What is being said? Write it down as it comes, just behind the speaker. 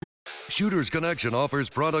Shooters Connection offers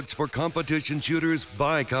products for competition shooters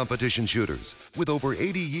by competition shooters. With over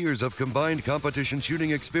 80 years of combined competition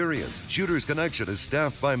shooting experience, Shooters Connection is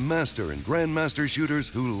staffed by master and grandmaster shooters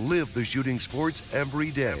who live the shooting sports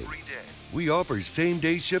every day. We offer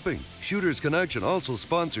same-day shipping. Shooters Connection also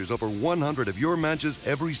sponsors over 100 of your matches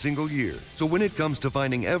every single year. So when it comes to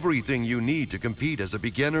finding everything you need to compete as a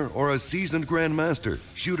beginner or a seasoned grandmaster,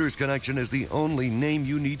 Shooters Connection is the only name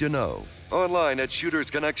you need to know. Online at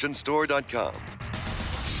shootersconnectionstore.com.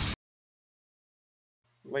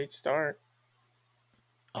 Late start.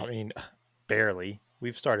 I mean, barely.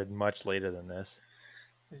 We've started much later than this.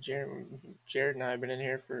 Jared and I have been in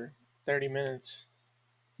here for 30 minutes.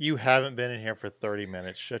 You haven't been in here for 30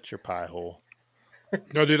 minutes. Shut your pie hole.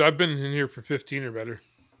 No, dude, I've been in here for 15 or better.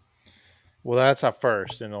 Well, that's a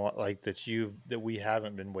first, and like that we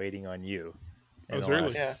haven't been waiting on you in the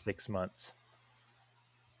last 6 months.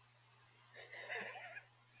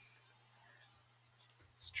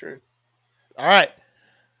 It's true. All right,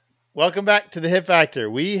 welcome back to the Hit Factor.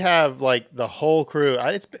 We have like the whole crew.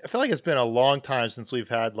 I feel like it's been a long time since we've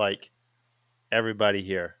had like everybody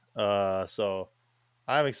here. So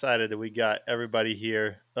I'm excited that we got everybody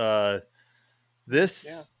here.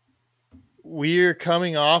 We're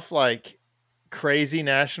coming off like crazy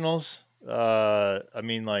nationals. I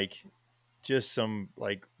mean, like just some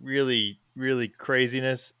like really, really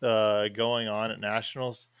craziness going on at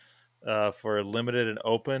nationals for limited and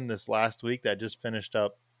open this last week that just finished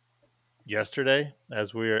up yesterday.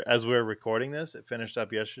 As we're recording this, it finished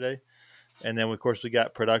up yesterday, and then of course we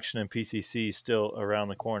got production and PCC still around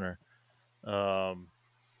the corner.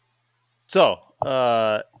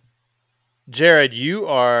 Jared, you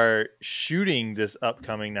are shooting this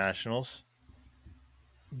upcoming nationals.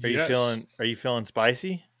 Are you feeling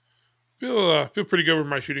spicy? Feel pretty good where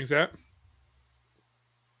my shooting's at.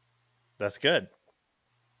 That's good.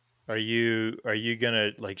 Are you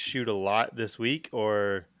gonna like shoot a lot this week,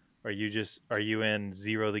 or are you in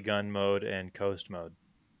zero the gun mode and coast mode?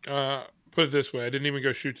 Put it this way, I didn't even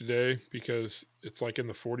go shoot today because it's like in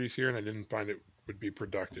the 40s here, and I didn't find it would be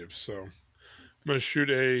productive. So I'm gonna shoot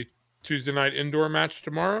a Tuesday night indoor match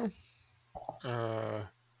tomorrow.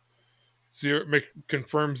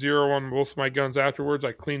 Confirm zero on both my guns afterwards.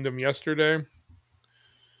 I cleaned them yesterday.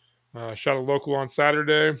 Shot a local on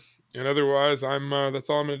Saturday, and otherwise, that's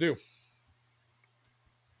all I'm gonna do.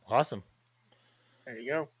 Awesome. There you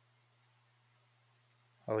go.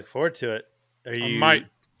 I look forward to it.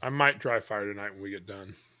 I might dry fire tonight when we get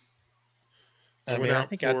done. I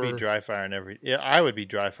think I'd be dry firing I would be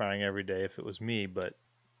dry firing every day if it was me, but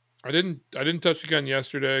I didn't touch a gun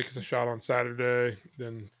yesterday because I shot on Saturday.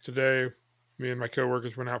 Then today, me and my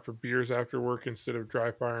coworkers went out for beers after work instead of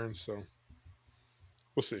dry firing. So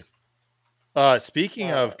we'll see.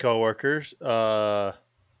 Speaking of coworkers,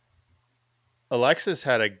 Alexis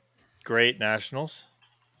had a great nationals.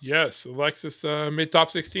 Yes, Alexis made top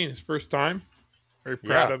 16 his first time. Very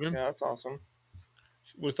proud of him. Yeah, that's awesome.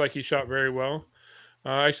 Looks like he shot very well.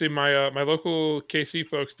 Actually, my local KC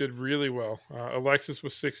folks did really well. Alexis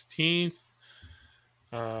was 16th.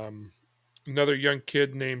 Another young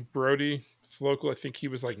kid named Brody, it's local. I think he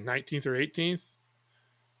was like 19th or 18th.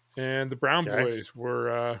 And the Brown boys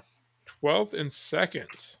were 12th and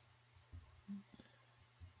 2nd.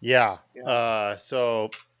 Yeah. So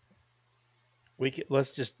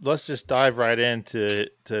let's just dive right into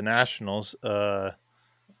nationals.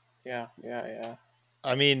 Yeah.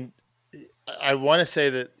 I mean, I want to say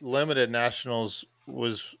that limited nationals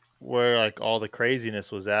was where like all the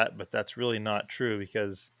craziness was at, but that's really not true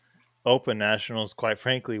because open nationals, quite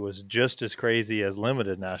frankly, was just as crazy as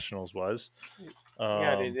limited nationals was.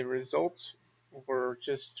 The results were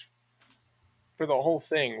just for the whole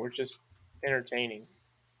thing were just entertaining.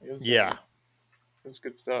 It was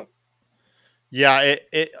good stuff. Yeah,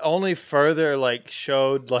 it only further like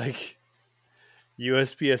showed like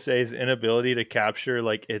USPSA's inability to capture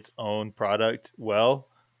like its own product well,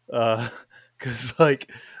 because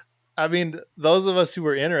like I mean those of us who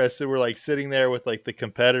were interested were like sitting there with like the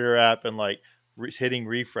competitor app and like hitting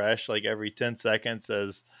refresh like every 10 seconds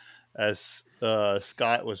as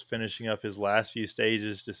Scott was finishing up his last few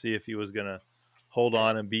stages to see if he was gonna hold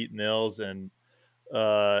on and beat Nils, and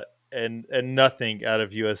nothing out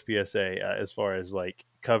of USPSA as far as like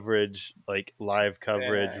coverage, like live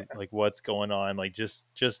coverage, like what's going on, like just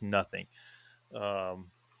nothing. So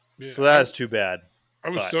that's too bad. I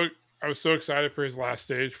was so excited for his last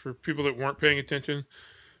stage. For people that weren't paying attention,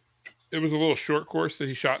 it was a little short course that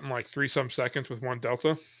he shot in like 3-some seconds with one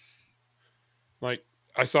delta. Like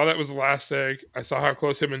I saw that was the last stage. I saw how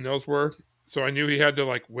close him and Nils were, so I knew he had to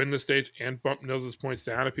like win the stage and bump Nils's points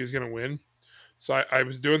down if he was going to win. So I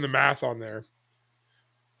was doing the math on there,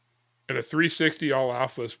 and a 360 all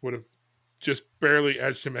alphas would have just barely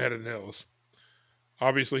edged him ahead of Nils.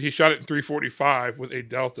 Obviously, he shot it in 345 with a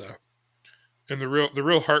delta, and the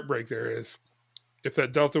real heartbreak there is, if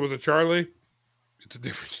that delta was a Charlie, it's a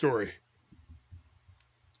different story.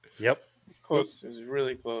 Yep, it's close. It was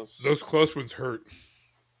really close. Those close ones hurt.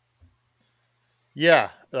 Yeah,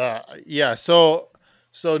 yeah. So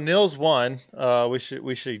Nils won. We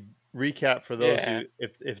should recap for those who,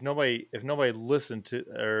 if nobody listened to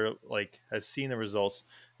or like has seen the results.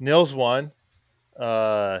 Nils won.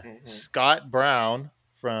 Scott Brown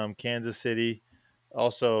from Kansas City,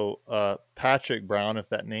 also Patrick Brown, if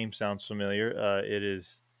that name sounds familiar. It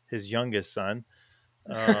is his youngest son,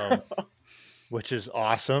 which is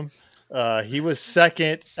awesome. He was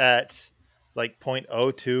second at like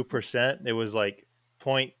 0.02%. It was like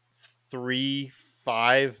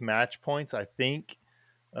 0.35 match points, I think,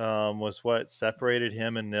 was what separated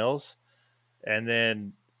him and Nils. And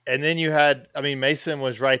then you had, I mean, Mason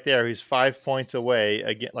was right there. He's 5 points away,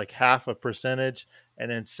 again, like half a percentage.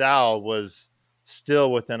 And then Sal was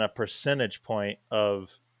still within a percentage point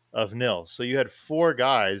of Nils. So you had four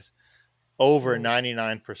guys over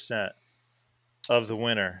 99% of the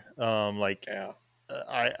winner.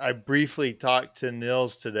 I briefly talked to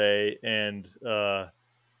Nils today, and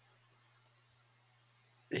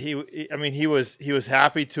he was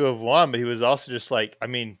happy to have won, but he was also just like, I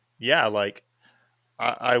mean, yeah, like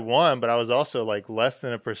I won, but I was also like less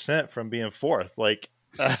than 1% from being fourth. Like,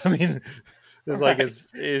 I mean, it's like it's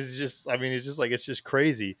just, I mean, it's just like, it's just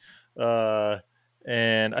crazy.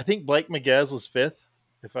 And I think Blake Miguez was fifth,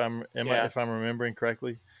 if I'm remembering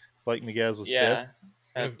correctly. Blake Miguez was fifth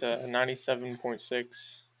at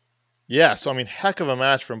 97.6. Yeah, so I mean, heck of a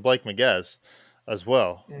match from Blake Miguez as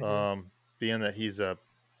well, being that he's a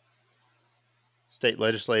state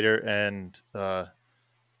legislator and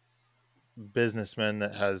businessman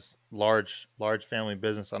that has large family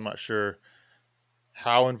business. I'm not sure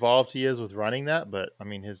how involved he is with running that, but I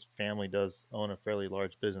mean, his family does own a fairly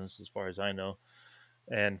large business as far as I know,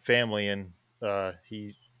 and family, and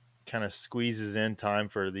he kind of squeezes in time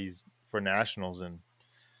for nationals, and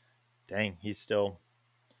dang, he's still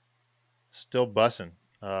bussing.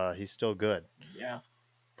 He's still good. Yeah.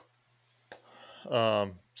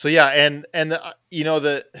 So yeah, and you know,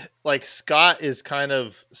 the like Scott is kind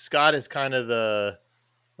of the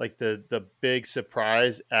like the big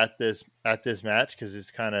surprise at this match, because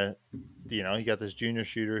it's kind of, you know, you got this junior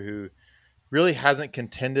shooter who really hasn't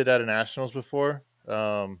contended at a nationals before,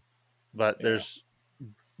 but there's,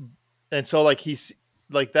 and so like he's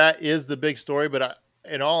like, that is the big story. But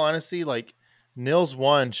in all honesty, like Nils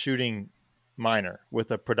won shooting minor with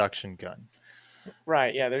a production gun.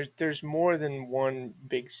 Right. Yeah. There's more than one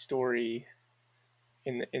big story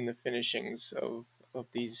in the finishings of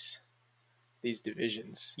these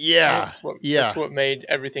divisions. Yeah. That's what made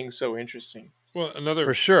everything so interesting. Well,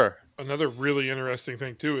 for sure. Another really interesting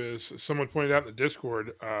thing too is, someone pointed out in the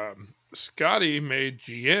Discord, Scotty made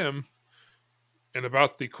GM in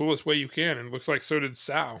about the coolest way you can, and it looks like so did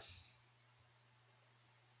Sal.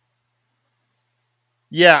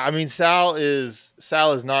 Yeah, I mean, Sal is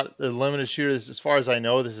not a limited shooter. As far as I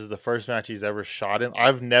know, this is the first match he's ever shot in.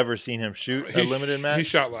 I've never seen him shoot a limited match. He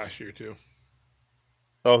shot last year too.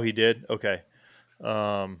 Oh, he did? Okay.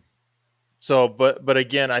 So, but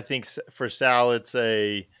again, I think for Sal, it's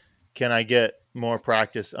can I get more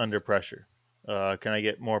practice under pressure? Can I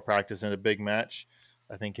get more practice in a big match?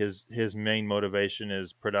 I think his main motivation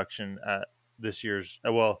is production at this year's,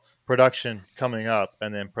 production coming up,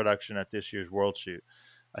 and then production at this year's World Shoot,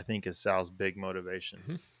 I think, is Sal's big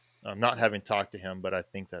motivation. Not having talked to him, but I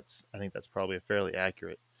think that's probably a fairly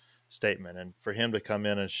accurate statement. And for him to come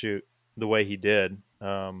in and shoot the way he did,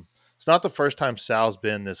 it's not the first time Sal's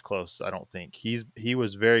been this close. I don't think he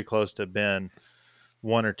was very close to Ben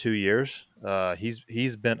 1 or 2 years.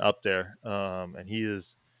 He's been up there, and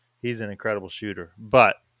he's an incredible shooter.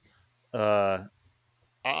 But I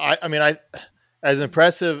mean, as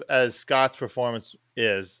impressive as Scott's performance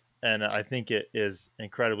is, and I think it is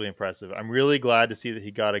incredibly impressive, I'm really glad to see that he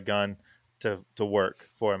got a gun to work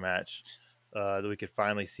for a match, that we could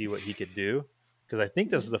finally see what he could do, because I think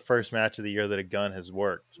this is the first match of the year that a gun has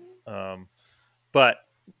worked. But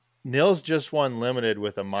Nils just won limited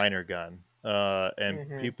with a minor gun,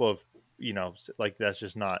 and people have, you know, like, that's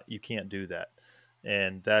just not, you can't do that.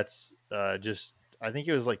 And that's just, I think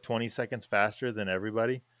it was like 20 seconds faster than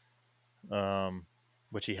everybody,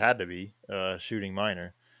 which he had to be, shooting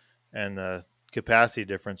minor. And the capacity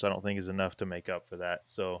difference, I don't think, is enough to make up for that.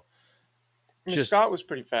 So, Scott was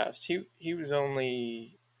pretty fast. He was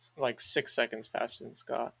only like 6 seconds faster than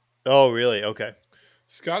Scott. Oh, really? Okay.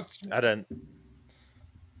 Scott's I didn't.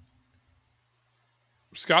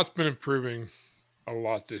 been improving a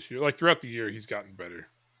lot this year. Like throughout the year, he's gotten better.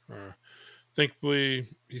 Thankfully,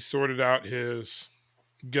 he sorted out his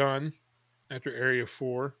gun after Area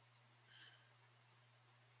 4.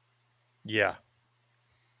 Yeah.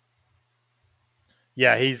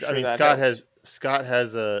 Yeah, he's. I Sure, mean, that helped. Scott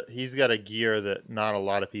has he's got a gear that not a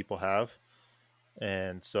lot of people have,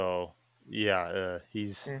 and so yeah,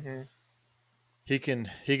 Mm-hmm. he can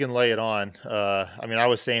lay it on. I mean, I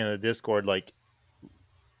was saying in the Discord, like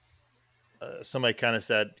somebody kind of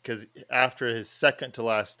said, because after his second to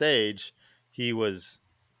last stage, he was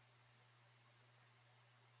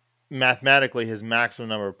mathematically his maximum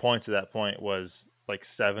number of points at that point was like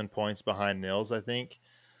 7 points behind Nils, I think.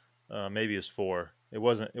 Maybe it was 4. It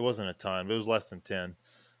wasn't a ton, but it was less than 10.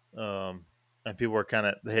 And people were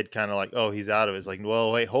they had kind of like, oh, he's out of it. It's like,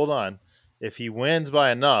 well, wait, hold on. If he wins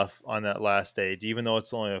by enough on that last stage, even though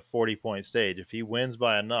it's only a 40-point stage, if he wins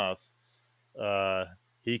by enough, uh,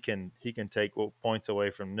 he can take points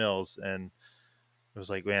away from Nils. And it was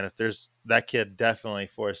like, man, if there's that kid, definitely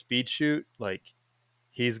for a speed shoot, like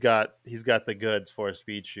he's got the goods for a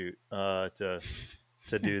speed shoot to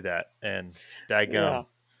do that. And Yeah. daggum,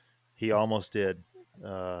 he almost did.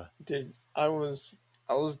 Did I was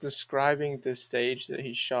describing the stage that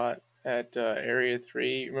he shot at Area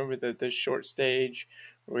 3. Remember the short stage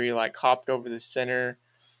where he like hopped over the center,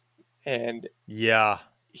 and Yeah,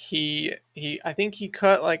 he I think he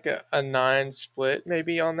cut like a 9 split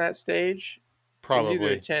maybe on that stage. It was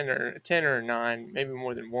either probably. a 10 or a 9, maybe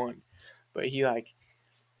more than one. But he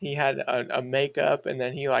had a makeup, and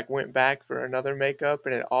then he like went back for another makeup,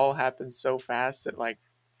 and it all happened so fast that like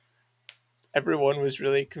everyone was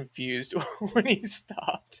really confused when he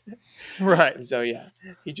stopped. Right. So yeah,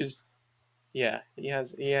 he just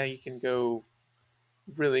he can go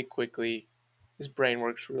really quickly. His brain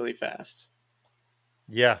works really fast.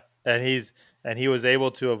 Yeah, and he was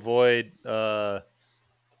able to avoid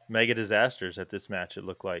mega disasters at this match. It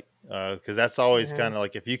looked like because that's always Hmm. kind of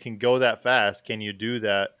like if you can go that fast, can you do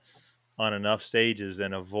that on enough stages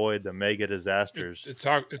and avoid the mega disasters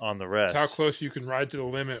on the It's how rest? close you can ride to the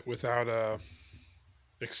limit without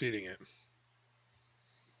exceeding it.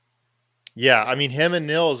 Yeah, I mean him and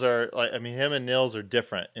Nils are like I mean him and Nils are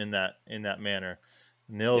different in that manner.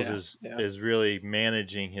 Nils Yeah, yeah, is really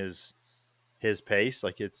managing his pace.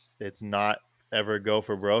 Like it's not ever go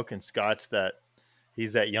for broke. And Scott's that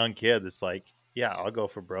he's that young kid that's like, yeah, I'll go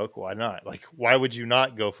for broke. Why not? Like, why would you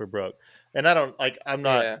not go for broke? And I don't like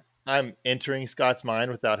yeah, I'm entering Scott's mind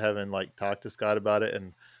without having like talked to Scott about it.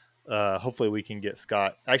 And hopefully we can get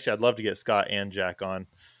Scott. Actually, I'd love to get Scott and Jack on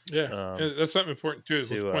Yeah, um, and that's something important too.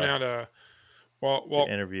 Is let's point out to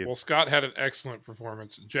interview. While Scott had an excellent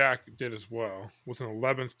performance, Jack did as well with an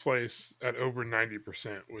 11th place at over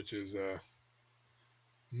 90%, which is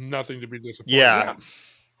nothing to be disappointed Yeah, at.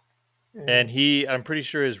 and hmm I'm pretty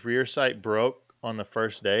sure his rear sight broke on the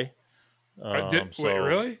first day. Wait, So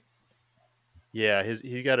really? yeah,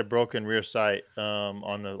 he got a broken rear sight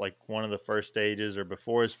on the like one of the first stages or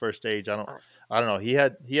before his first stage. I don't know. He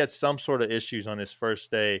had some sort of issues on his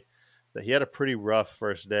first day that he had a pretty rough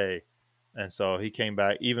first day, and so he came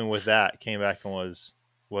back. Even with that, came back and was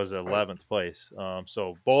I, 11th place.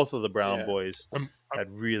 So both of the Brown yeah, boys I'm had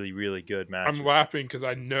really good I'm matches. laughing because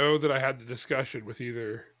I know that I had the discussion with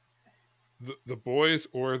either the boys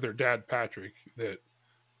or their dad Patrick that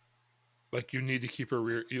like you need to keep a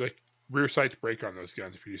rear sights break on those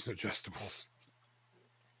guns if you're using adjustables.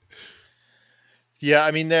 Yeah,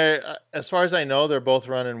 I mean they're as far as I know, they're both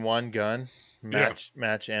running one gun, Yeah.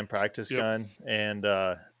 match and practice Yep. gun, and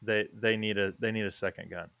they need a second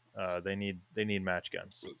gun. They need match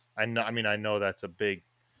guns. I know. I mean, I know that's a big.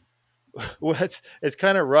 Well, it's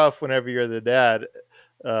kind of rough whenever you're the dad,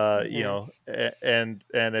 you hmm know, and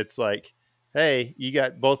it's like, hey, you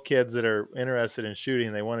got both kids that are interested in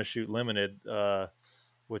shooting. They want to shoot limited,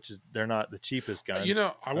 which is they're not the cheapest guns.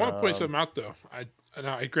 I want to point something out though.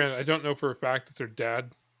 Granted, I don't know for a fact that their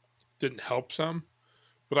dad didn't help some,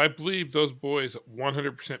 but I believe those boys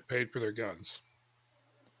 100% paid for their guns.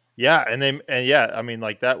 Yeah, and yeah, I mean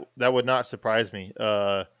like that would not surprise me.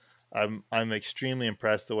 I'm extremely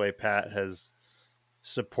impressed the way Pat has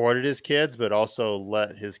supported his kids, but also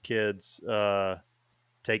let his kids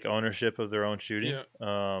take ownership of their own shooting.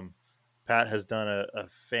 Yeah. Pat has done a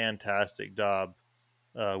fantastic job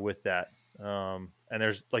with that. And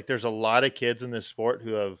there's a lot of kids in this sport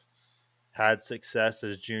who have had success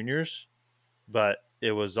as juniors, but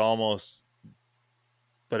it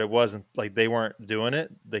wasn't like they weren't doing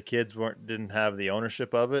it. The kids didn't have the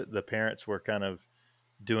ownership of it. The parents were kind of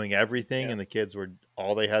doing everything, Yeah. and the kids were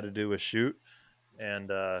all they had to do was shoot. And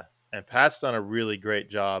Pat's done a really great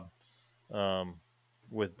job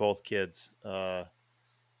with both kids,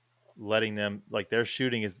 letting them like their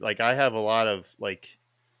shooting is like I have a lot of like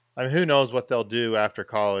I mean who knows what they'll do after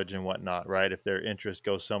college and whatnot, right? If their interest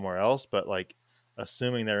goes somewhere else, but like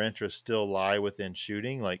assuming their interests still lie within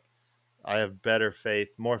shooting, like I have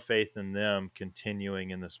more faith in them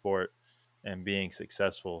continuing in the sport and being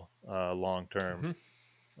successful long term,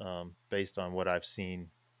 based on what I've seen,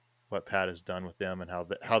 what Pat has done with them, and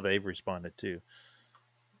how they've responded to.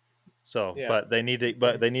 So, Yeah. but they need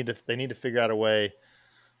to figure out a way.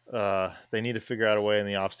 They need to figure out a way in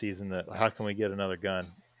the off season that how can we get another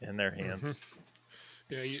gun in their hands?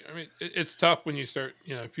 Yeah, I mean, it's tough when you start.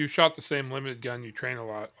 If you shot the same limited gun, you train a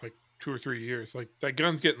lot, like 2 or 3 years. Like that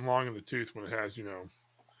gun's getting long in the tooth when it has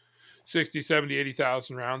 60, 70,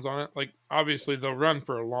 80,000 rounds on it. Like obviously they'll run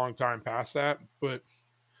for a long time past that, but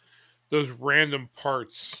those random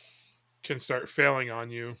parts can start failing on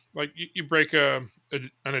you. Like you break an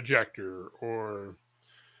ejector, or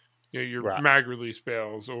your Right. mag release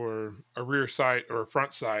fails, or a rear sight or a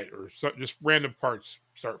front sight, or just random parts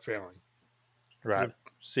start failing. Right.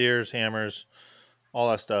 Sears, hammers, all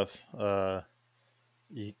that stuff.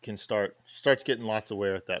 You can starts getting lots of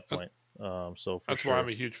wear at that point. That's why I'm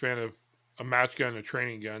a huge fan of a match gun and a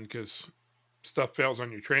training gun, because stuff fails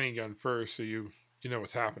on your training gun first, so you know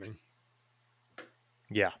what's happening.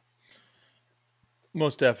 Yeah,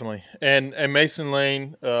 most definitely. And Mason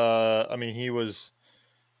Lane, I mean, he was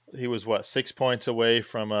what 6 points away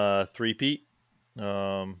from a three-peat.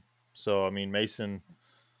 So I mean, Mason,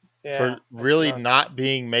 for really nuts. not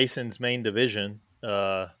being Mason's main division,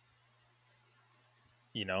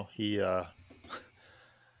 he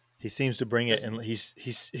seems to bring it, and he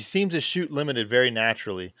seems to shoot limited very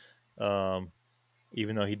naturally,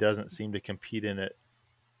 even though he doesn't seem to compete in it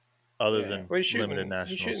other than limited nationals.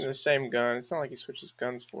 He's shooting the same gun. It's not like he switches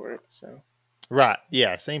guns for it. So right,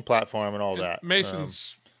 yeah, same platform and all that.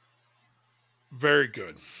 Mason's very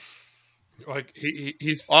good. Like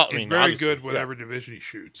he's very good whatever division he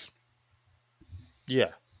shoots.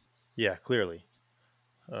 Yeah, clearly.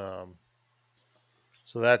 So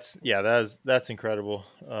that's incredible.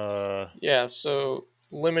 So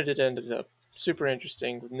limited ended up super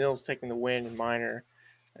interesting with Nils taking the win in minor,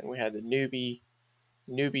 and we had the newbie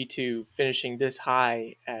 2 finishing this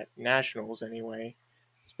high at nationals anyway.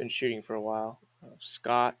 He's been shooting for a while.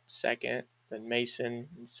 Scott second, then Mason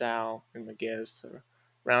and Sal and Maguez to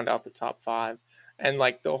round out the top 5, and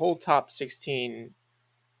like the whole top 16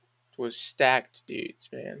 was stacked dudes,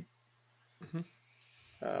 man.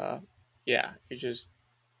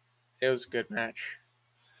 It was a good match.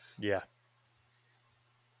 Yeah.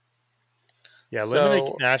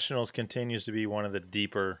 Limited Nationals continues to be one of the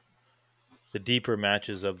deeper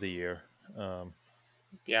matches of the year.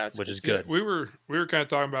 Which is good. We were kind of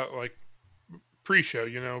talking about like pre-show,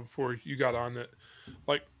 before you got on, that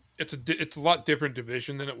like it's a lot different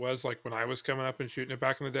division than it was like when I was coming up and shooting it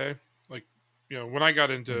back in the day. Like, when I got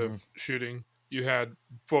into shooting, you had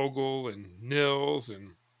Vogel and Nils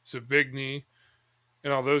and Savigny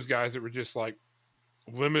and all those guys that were just like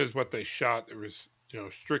limited is what they shot. There was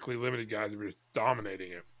strictly limited guys that were just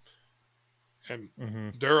dominating it, and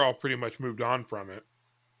they're all pretty much moved on from it.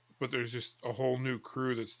 But there's just a whole new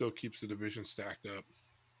crew that still keeps the division stacked up.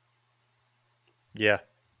 Yeah.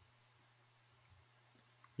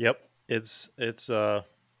 Yep. It's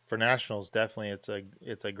for nationals, definitely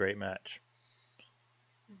it's a great match.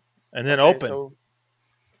 And then open. So,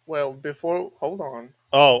 hold on.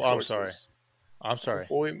 Oh, I'm sorry.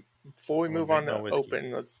 Before we move on to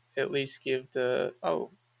open, let's at least give I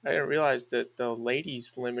didn't realize that the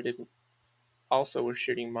ladies limited also was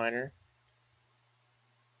shooting minor.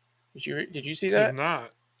 Did you see that? Did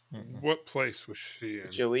not. What place was she in?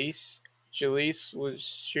 Jalise was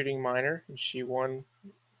shooting minor, and she won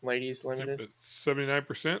ladies limited.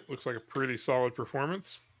 79%. Looks like a pretty solid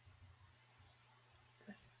performance.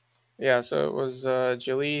 Yeah, so it was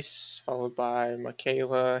Jalise, followed by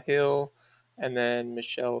Michaela Hill, and then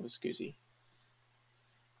Michelle Viscusi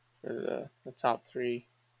for the top 3,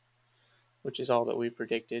 which is all that we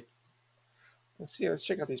predicted. Let's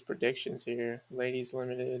check out these predictions here. Ladies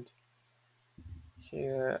limited.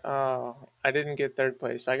 Yeah, I didn't get 3rd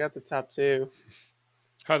place. I got the top 2.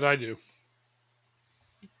 How did I do?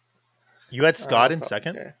 You had Scott in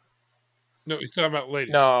second? There. No, he's talking about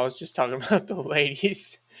ladies. No, I was just talking about the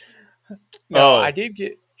ladies. No, I did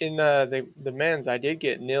get in the men's. I did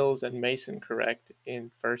get Nils and Mason correct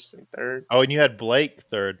in 1st and 3rd. Oh, and you had Blake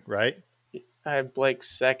 3rd, right? I had Blake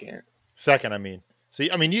 2nd. Second, I mean. So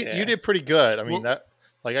I mean, you did pretty good. I mean, I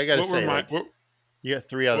got to say, You got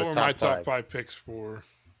 3 out What of were the my top top 5. 5 picks for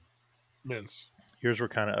men's? Yours were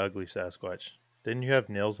kind of ugly, Sasquatch. Didn't you have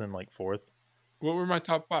Nils in like 4th? What were my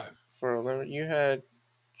top 5? For a limit, you had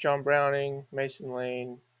John Browning, Mason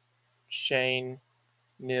Lane, Shane,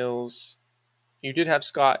 Nils. You did have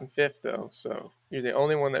Scott in 5th, though, so you're the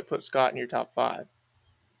only one that put Scott in your top 5.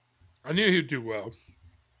 I knew he'd do well.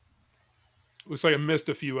 Looks like I missed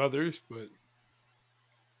a few others, but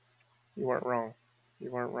You weren't wrong.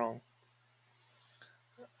 You weren't wrong.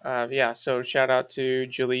 Yeah, so shout out to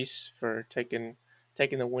Jaleese for taking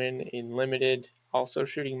the win in limited, also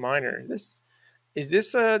shooting minor. Is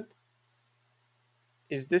this a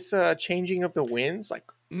changing of the wins? Like,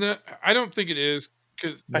 no, I don't think it is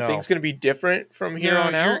because I think it's going to be different from here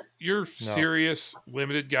on out. your serious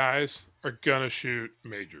limited guys are gonna shoot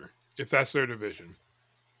major if that's their division.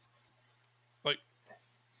 Like,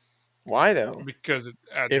 Why though? because it's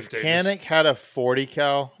If advantageous. Kanik had a 40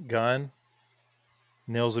 cal gun,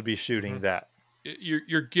 Nils would be shooting Mhm. that.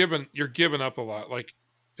 You're giving up a lot. Like,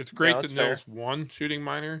 it's great that's that Nils won shooting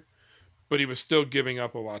minor, but he was still giving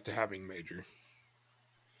up a lot to having major.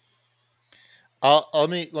 Let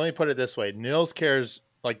me put it this way. Nils cares,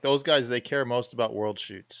 like those guys, they care most about world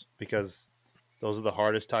shoots because those are the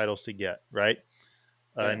hardest titles to get, right?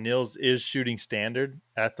 Yeah. Nils is shooting standard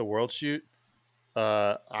at the world shoot.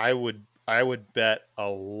 I would bet a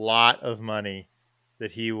lot of money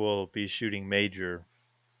that he will be shooting major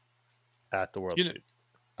at the world shoot.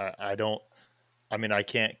 I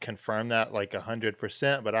can't confirm that like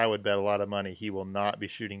 100%, but I would bet a lot of money he will not be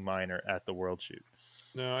shooting minor at the world shoot.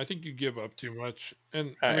 No, I think you give up too much.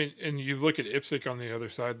 And Right. I mean, and you look at IPSC on the other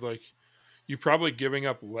side, like you're probably giving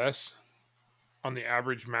up less on the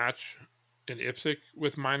average match in IPSC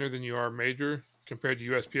with minor than you are major compared to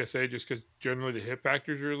USPSA, just because generally the hit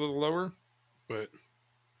factors are a little lower, but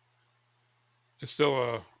it's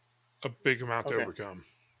still a big amount to overcome.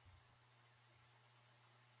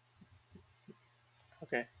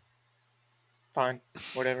 Okay. Fine.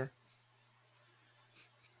 Whatever.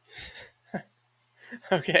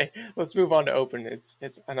 Okay, let's move on to open. It's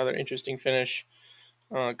another interesting finish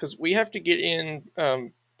because we have to get in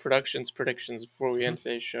predictions before we end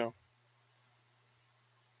today's show.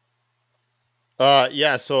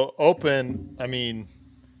 Yeah. So open.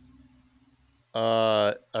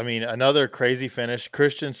 Another crazy finish.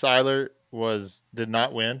 Christian Seiler did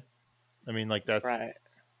not win. I mean, like that's Right.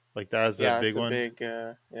 like that is a big one.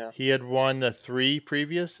 Yeah. He had won the 3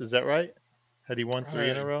 previous. Is that right? Had he won 3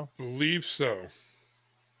 in a row? I believe so.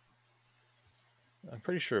 I'm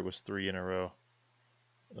pretty sure it was 3 in a row.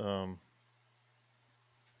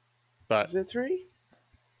 But Is it 3?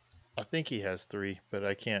 I think he has 3, but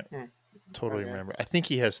I can't totally Okay. remember. I think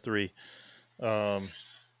he has 3. But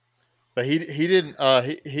he didn't.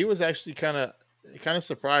 He was actually kind of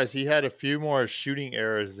surprised. He had a few more shooting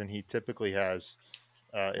errors than he typically has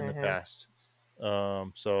in the past.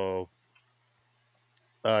 So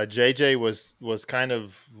JJ was kind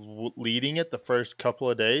of leading it the first couple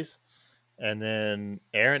of days, and then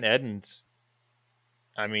Aaron Edens.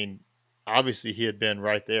 I mean, obviously he had been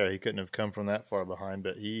right there. He couldn't have come from that far behind,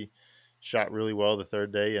 but he shot really well the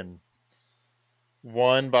 3rd day and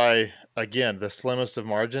won by, again, the slimmest of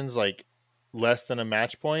margins, like less than a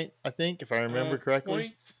match point, I think, if I remember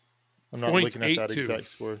correctly. I'm not looking at that exact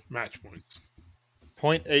score. Match points.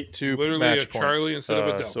 0.82 Literally match a Charlie points. instead of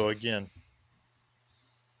a Delta. So again,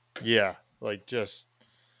 yeah, like just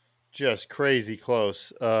crazy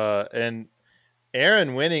close. And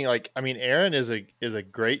Aaron winning, Aaron is a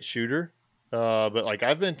great shooter. But like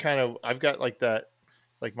I've got like that,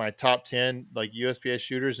 like my top 10 like USPS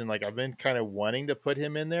shooters, and like I've been kind of wanting to put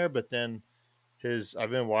him in there, but then his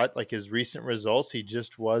recent results, he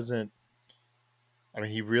just wasn't. I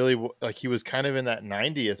mean, he really he was kind of in that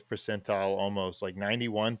 90th percentile almost, like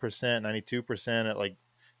 91%, 92% at like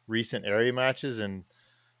recent area matches, and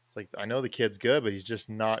it's like I know the kid's good, but he's just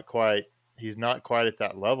not quite. He's not quite at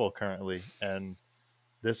that level currently, and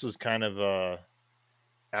this was kind of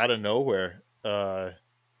out of nowhere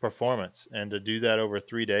performance, and to do that over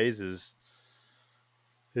 3 days is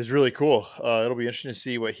really cool. It'll be interesting to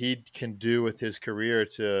see what he can do with his career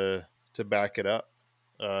to back it up.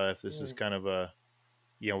 If this is kind of a,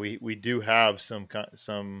 we do have some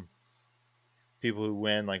people who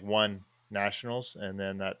win like 1 nationals, and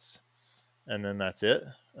then that's it.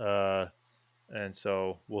 And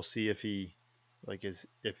so we'll see if he this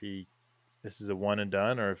is a one and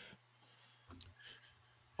done, or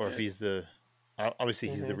if he's the. Obviously,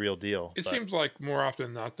 he's the real deal. It seems like more often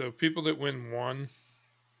than not, though, people that win 1,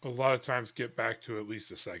 a lot of times get back to at least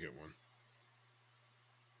the second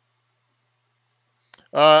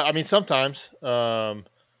one. Sometimes.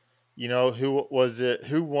 You know, who was it?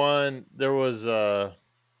 Who won? There was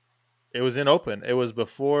it was in Open. It was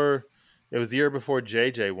before. It was the year before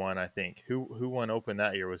JJ won. I think who won Open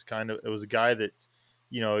that year was it was a guy that,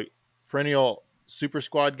 you know, perennial super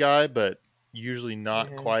squad guy, but usually not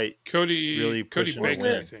Hmm. quite Cody really Cody pushing to Wasn't Baker,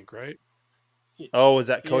 I win. it? think, right? Oh, was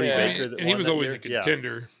that Cody I Yeah. Baker mean, that and he won was that always a year? Yeah.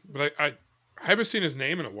 contender, but I haven't seen his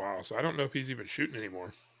name in a while, so I don't know if he's even shooting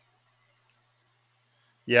anymore.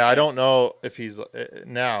 Yeah, I Yeah. don't know if he's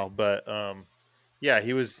now, but yeah,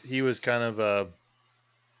 he was kind of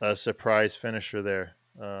a surprise finisher there.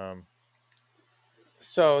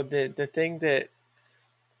 So the thing that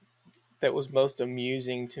was most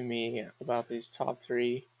amusing to me about these top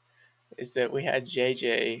three is that we had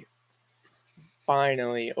JJ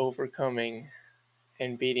finally overcoming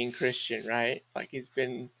and beating Christian, right? Like he's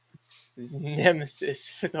been his nemesis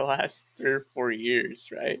for the last 3 or 4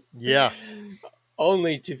 years, right? Yeah,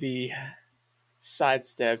 Only to be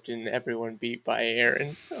sidestepped and everyone beat by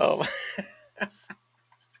Aaron. Oh,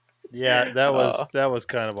 yeah, uh, that was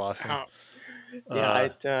kind of awesome. How yeah,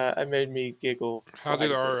 Uh, it made me giggle how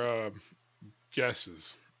did quite a bit. our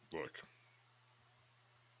guesses look?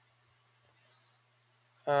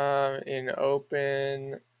 In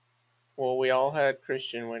open, well, we all had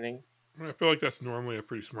Christian winning. I feel like that's normally a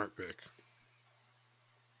pretty smart pick.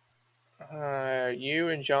 You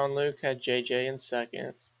and John Luke had JJ in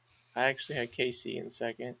second. I actually had KC in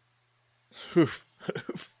second. that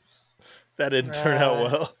didn't turn out Uh,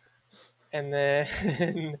 well. and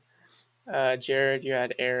then Jared, you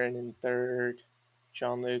had Aaron in third.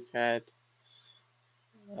 John Luke had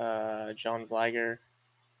John Vlager.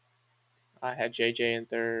 I had JJ in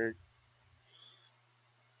third.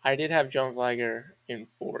 I did have John Vlager in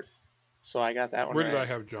fourth, so I got that one Where did I right.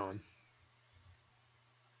 have John?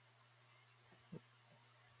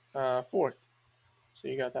 Fourth, so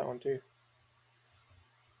you got that one too.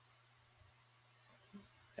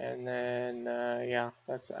 And then yeah,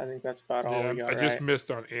 I think that's about all Yeah, we I got just right. missed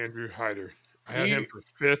on Andrew Hyder. I had him You for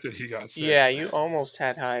fifth, and he got Yeah, sixth. you almost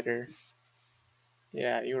had Hyder.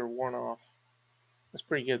 Yeah, you were one off. That's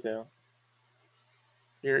pretty good though.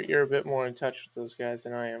 You're a bit more in touch with those guys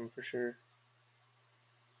than I am for sure.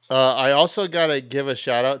 I also got to give a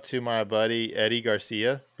shout out to my buddy Eddie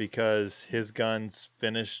Garcia because his guns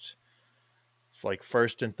finished like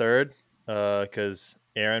first and third. Because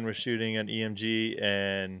Aaron was shooting an EMG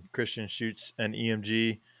and Christian shoots an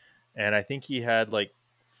EMG, and I think he had like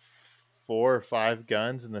 4 or 5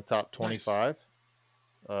 guns in the top Nice. 25.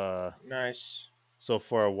 Uh, Nice. so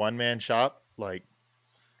for a one man shop, like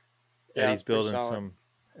Yeah, that's pretty solid.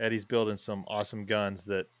 Eddie's building some awesome guns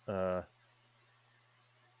that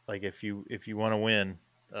like if you want to win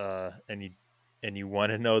and you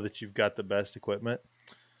want to know that you've got the best equipment,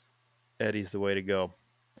 Eddie's the way to go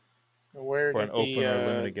Where for an did open or a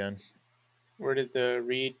limited gun. the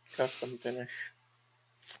Reed custom finish?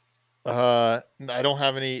 I don't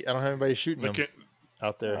have anybody shooting They them can't.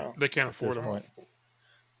 out there Oh, They can't at this afford them. point.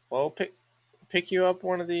 well, pick you up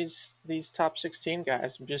one of these top 16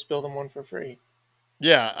 guys and just build them one for free.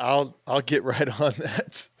 Yeah, I'll get right on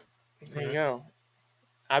that. There you Right. go.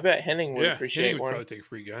 I bet Henning would Yeah, appreciate Henny would one. probably take a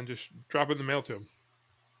free gun. Just drop it in the mail to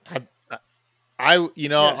him.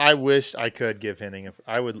 I wish I could give Henning.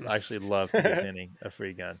 I would actually love to give Henning a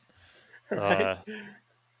free gun. Right?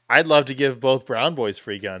 I'd love to give both Brown boys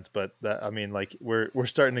free guns, but that, I mean, like we're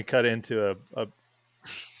starting to cut into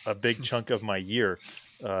a big chunk of my year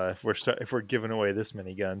if we're giving away this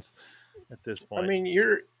many guns at this I point. mean,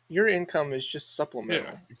 your income is just supplemental.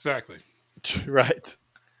 Yeah, exactly. Right?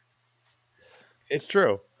 It's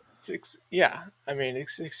true. Yeah, I mean,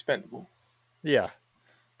 it's expendable. Yeah,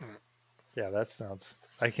 Mm. yeah. That sounds.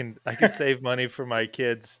 I can save money for my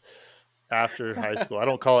kids after high school. I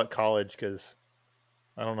don't call it college because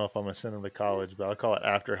I don't know if I'm gonna send them to college, but I'll call it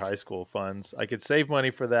after high school funds. I could save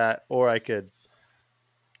money for that, or I could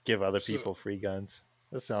give other So- people free guns.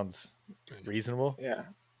 That sounds reasonable. Yeah,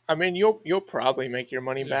 I mean, you'll probably make your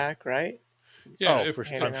money Yeah. back, right? Yeah, Oh, if, for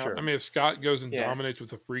sure. handing I'm out- sure. I mean, if Scott goes and Yeah. dominates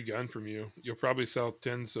with a free gun from you, you'll probably sell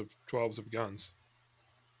 10s of 12s of guns.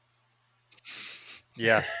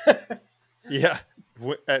 Yeah. Yeah.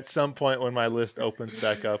 At some point when my list opens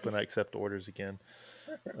back up and I accept orders again,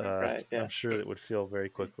 Right, yeah. I'm sure it would feel very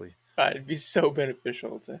quickly. It'd be so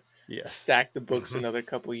beneficial to Yes. stack the books Mhm. another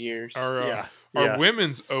couple years. Our Yeah. our Yeah.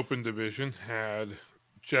 women's open division had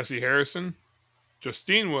Jesse Harrison,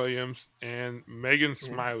 Justine Williams, and Megan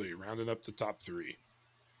Smiley rounding up the top three.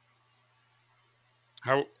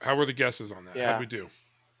 How were the guesses on that? Yeah. How'd we do?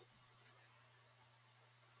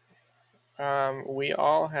 We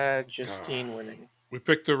all had Justine winning. We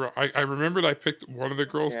picked I remembered I picked one of the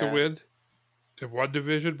girls to Yeah. win, in one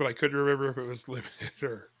division, but I couldn't remember if it was limited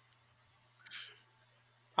or.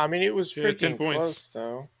 I mean, it was Yeah, 10 freaking points. close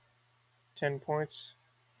though. 10 points.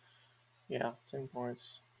 Yeah, 10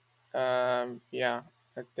 points. Yeah,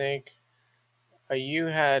 I think you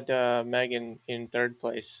had Megan in third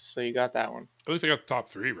place, so you got that one. At least I got the top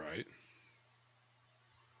 3 right.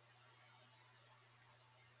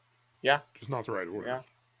 Yeah. Just not the right order. Yeah.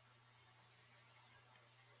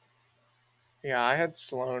 Yeah, I had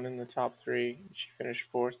Sloan in the top 3. She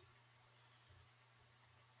finished 4th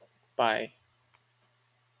by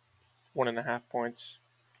 1.5 points.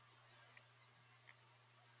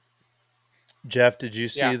 Jeff, did you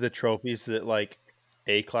see Yeah. the trophies that like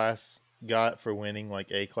A class got for winning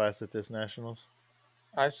like A class at this nationals?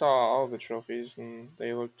 I saw all the trophies and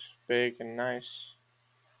they looked big and nice.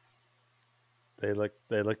 They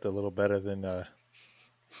looked a little better than your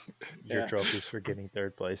Yeah. trophies for getting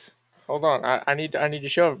third place. Hold on, I need to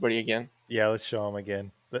show everybody again. Yeah, let's show them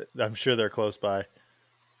again. I'm sure they're close by.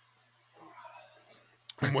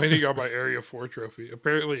 I'm waiting on my Area 4 trophy.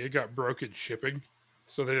 Apparently, it got broken shipping,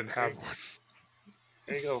 so they didn't have one.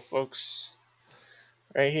 There you go, folks.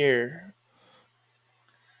 Right here.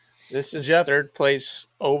 This is Jeff, third place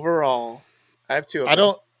overall. I have 2 of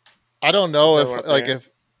them. I don't know There's another one up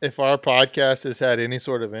if our podcast has had any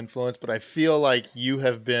sort of influence, but I feel like you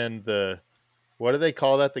have been the, what do they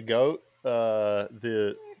call that? The goat?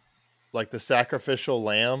 The sacrificial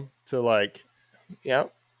lamb to like.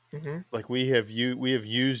 Yep. Mm-hmm. Like we have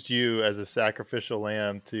used you as a sacrificial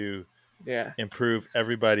lamb to improve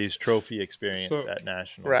everybody's trophy experience at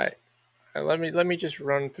nationals. Right. Let me just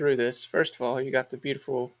run through this. First of all, you got the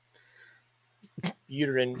beautiful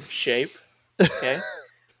uterine shape. Okay.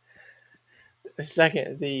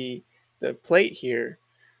 Second, the plate here,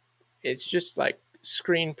 it's just like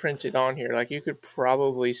screen printed on here. Like you could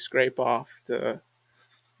probably scrape off the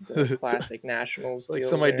classic nationals. Like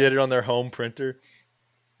somebody did it on their home printer.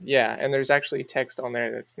 Yeah, and there's actually text on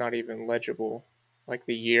there that's not even legible. Like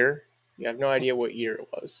the year. You have no idea what year it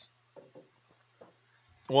was.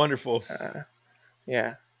 Wonderful.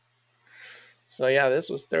 Yeah. So, yeah, this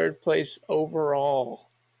was third place overall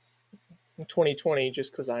in 2020,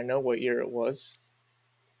 just because I know what year it was.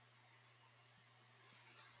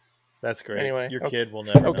 That's great. Anyway, your kid will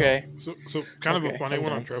never know. So kind of a funny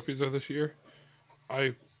one on trophies of this year.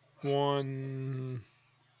 I won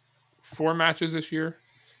 4 matches this year,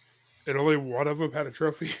 and only one of them had a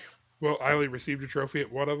trophy. Well, I only received a trophy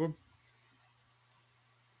at one of them.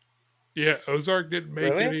 Yeah, Ozark didn't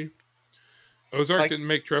make any. Ozark didn't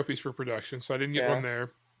make trophies for production, so I didn't get one there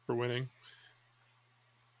for winning.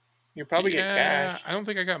 You probably get cash. I don't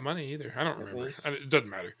think I got money either. I don't remember. It doesn't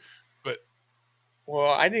matter. But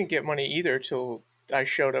well, I didn't get money either till I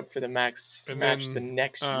showed up for the match the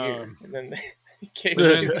next year, and then they gave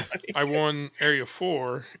me money. I won Area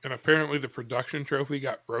 4, and apparently the production trophy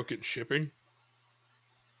got broken shipping.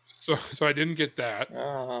 So I didn't get that.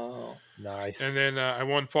 Oh, nice. And then I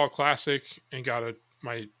won Fall Classic and got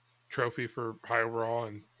my trophy for high overall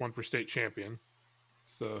and won for state champion.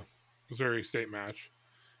 So Missouri state match.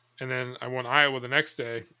 And then I won Iowa the next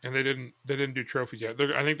day, and they didn't do trophies yet.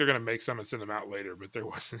 I think they're going to make some and send them out later, but there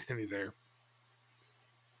wasn't any there.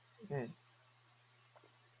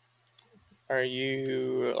 Are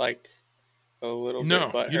you like a little bit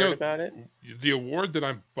butthurt about it? The award that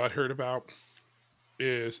I'm butthurt about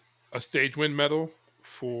is a stage win medal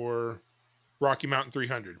for Rocky Mountain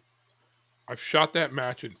 300. I've shot that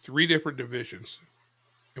match in 3 different divisions.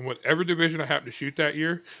 And whatever division I happen to shoot that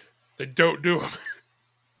year, they don't do them.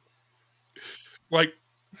 like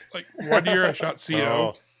one year I shot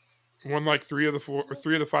CO, won like 3 of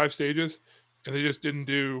the 5 stages, and they just didn't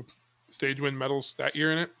do stage win medals that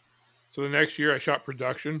year in it. So the next year I shot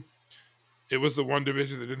production. It was the one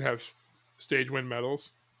division that didn't have stage win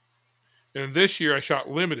medals. And this year I shot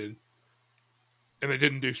limited, and they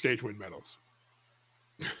didn't do stage win medals.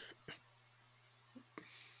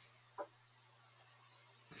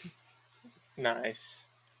 Nice.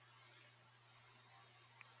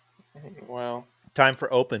 Well, time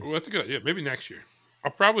for open. Well, that's a good idea. Maybe next year.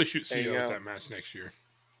 I'll probably shoot CO at that match next year.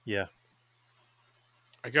 Yeah.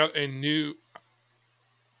 I got a new...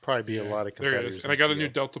 Probably be a lot of competitors. There it is. And I got a new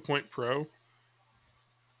Delta Point Pro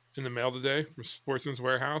in the mail today from Sportsman's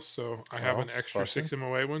Warehouse, so I have an extra 6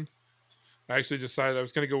 MOA one. I actually decided I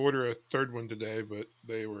was going to go order a third one today, but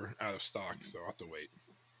they were out of stock, so I'll have to wait.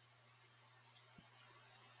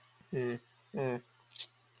 It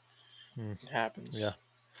happens. Yeah.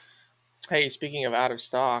 Hey, speaking of out of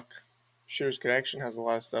stock, Shooters Connection has a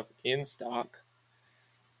lot of stuff in stock.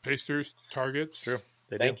 Pasters, Targets. True.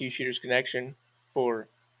 Thank you, Shooters Connection, for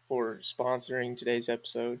sponsoring today's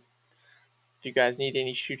episode. if you guys need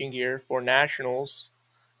any shooting gear for nationals,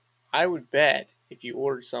 I would bet if you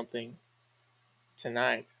ordered something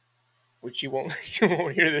tonight, which you won't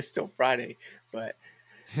hear this till Friday, but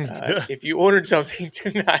if you ordered something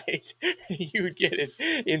tonight, you would get it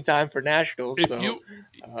in time for nationals. If So, you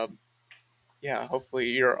yeah, hopefully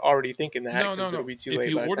you're already thinking that no, because it'll be too if late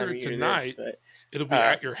you by the order time it you hear this. tonight, But it'll be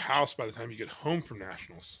at your house by the time you get home from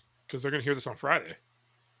nationals because they're going to hear this on Friday.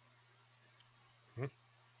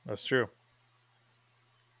 That's true.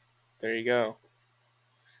 there you go.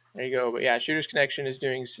 There you go. But yeah, Shooters Connection is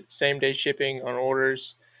doing same day shipping on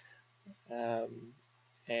orders.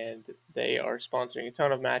 And they are sponsoring a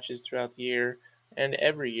ton of matches throughout the year and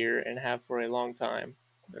every year and have for a long time.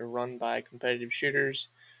 They're run by competitive shooters.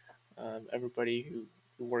 Everybody who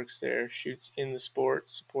works there shoots in the sport,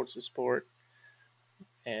 supports the sport,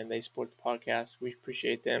 and they support the podcast. We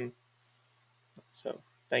appreciate them. So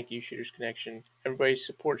thank you, Shooters Connection. Everybody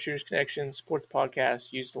support Shooters Connection, support the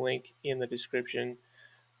podcast. Use the link in the description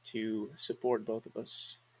to support both of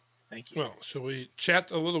us. Thank you. Well, shall we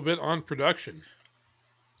chat a little bit on production?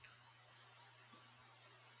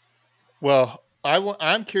 Well,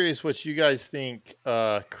 I'm curious what you guys think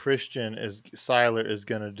Christian Seiler is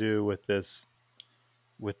going to do with this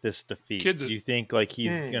defeat. Kids- Do you think like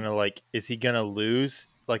he's gonna is he gonna lose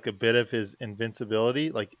like a bit of his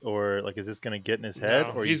invincibility, or is this gonna get in his head,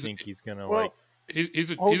 No, or you think he's gonna he's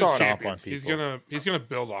a Hold on. champion. on He's people? gonna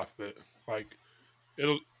build off of it. Like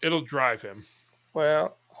it'll drive him.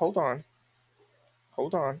 Well, hold on.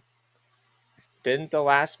 Didn't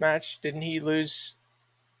he lose?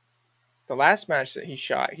 The last match that he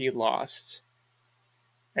shot, he lost.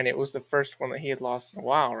 And it was the first one that he had lost in a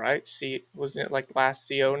while, right? Wasn't it like last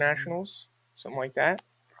CO Nationals? Something like that?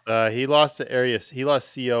 He lost He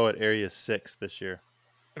lost CO at Area 6 this year.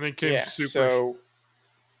 And then came so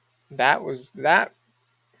that was the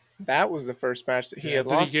first match that he had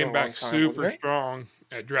lost. He came back super wasn't it? strong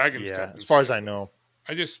at Dragon's Yeah, Cup. as far as I know.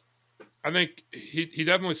 I think he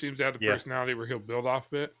definitely seems to have the personality where he'll build off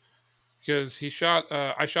of it. Because he shot,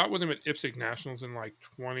 I shot with him at IPSC Nationals in like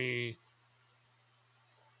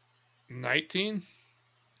 2019.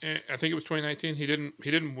 I think it was 2019. He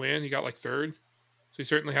didn't win. He got like third. So he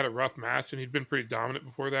certainly had a rough match, and he'd been pretty dominant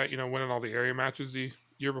before that. Winning all the area matches the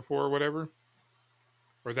year before or whatever.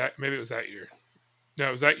 Or maybe it was that year. No,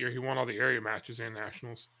 it was that year. He won all the area matches and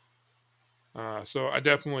nationals. So I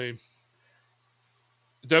definitely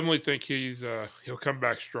think he'll come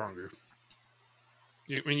back stronger.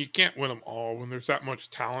 I mean, you can't win them all when there's that much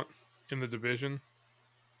talent in the division.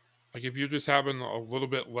 Like if you're just having a little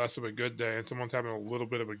bit less of a good day and someone's having a little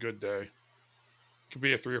bit of a good day, it could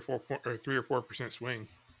be a 3 or 4% swing.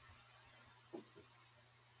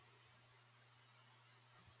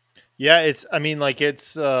 Yeah, it's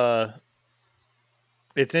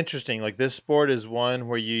interesting. Like this sport is one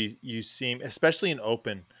where you seem, especially in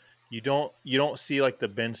open, you don't see like the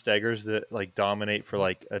Ben Steggers that like dominate for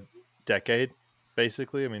like a decade.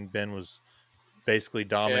 Basically, I mean, Ben was basically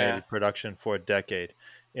dominated production for a decade.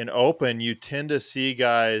 In open, you tend to see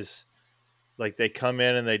guys like they come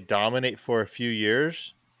in and they dominate for a few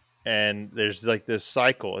years, and there's like this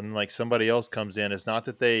cycle, and like somebody else comes in. It's not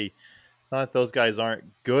that those guys aren't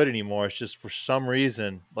good anymore. It's just for some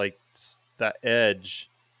reason, like that edge,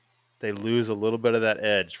 they lose a little bit of that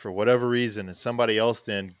edge for whatever reason, and somebody else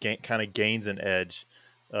then kind of gains an edge,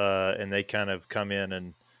 and they kind of come in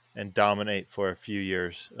and dominate for a few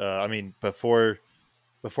years. I mean, before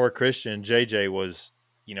Christian, JJ was,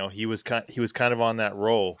 he was kind of on that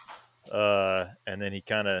roll, and then he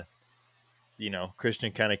kind of,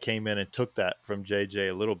 Christian kind of came in and took that from JJ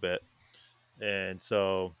a little bit, and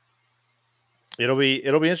so it'll be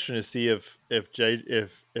interesting to see if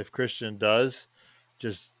Christian does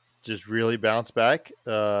just really bounce back,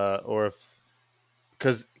 or if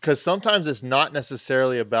because sometimes it's not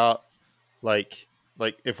necessarily about like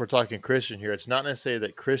if we're talking Christian here, it's not necessarily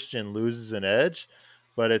that Christian loses an edge,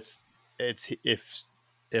 but it's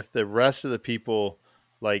if the rest of the people,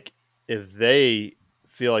 like if they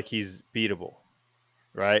feel like he's beatable,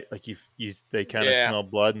 right? Like they kind of smell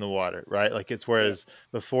blood in the water, right? Like it's whereas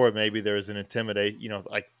before maybe there was an intimidate,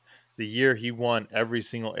 like the year he won every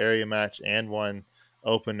single area match and won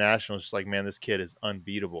open nationals, just like, man, this kid is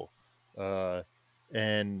unbeatable.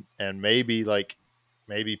 And maybe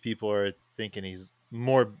people are thinking he's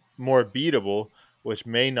more beatable, which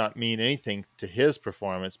may not mean anything to his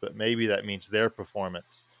performance, but maybe that means their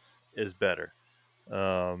performance is better.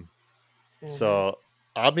 So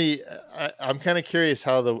I'm kind of curious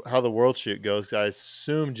how the World Shoot goes. I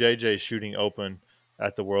assume JJ's shooting open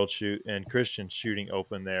at the World Shoot and Christian's shooting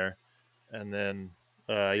open there, and then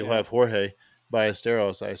you'll have Jorge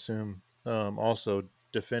Ballesteros, I assume, also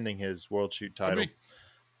defending his world shoot I title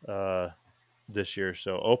mean, this year.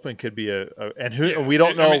 So open could be and yeah, we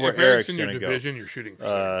don't know I mean, where if Eric's Eric's in your going to go. division, you're shooting for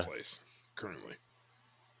second place currently.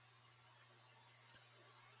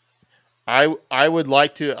 I would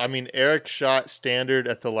like to. I mean, Eric shot standard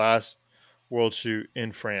at the last world shoot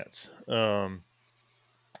in France.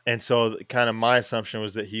 And so kind of my assumption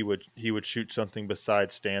was that he would shoot something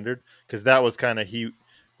besides standard, because that was kind of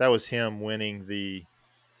that was him winning the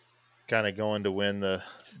kind of going to win the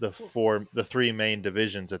three main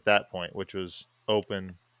divisions at that point, which was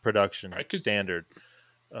open, production, standard.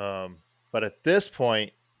 But at this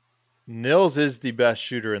point, Nils is the best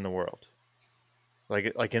shooter in the world.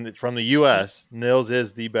 From the U.S., Nils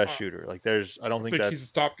is the best shooter. Like I don't think that's he's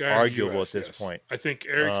the top guy arguable in the US, at this point. I think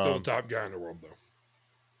Eric's still the top guy in the world, though.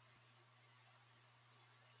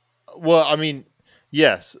 Well, I mean,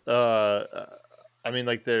 yes. I mean,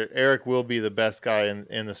 like Eric will be the best guy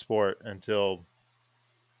in the sport until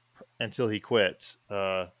he quits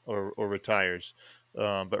or retires.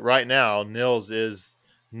 But right now, Nils is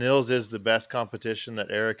the best competition that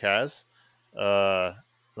Eric has.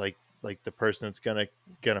 Like the person that's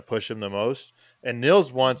gonna push him the most. And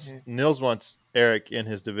Nils wants Eric in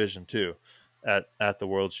his division too, at the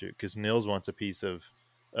World Shoot, because Nils wants a piece of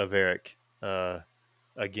Eric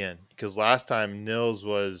again. Because last time Nils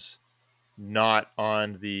was not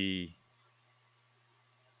on the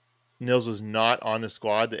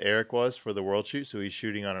squad that Eric was for the World Shoot, so he's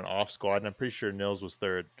shooting on an off squad, and I'm pretty sure Nils was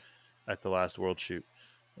third at the last World Shoot.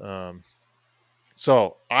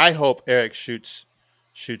 So I hope Eric shoots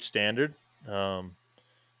standard.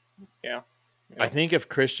 Yeah. I think if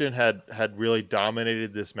Christian had really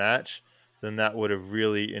dominated this match, then that would have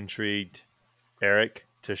really intrigued Eric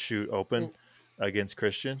to shoot open against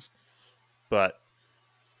Christian. But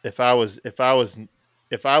if I was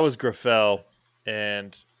Grafel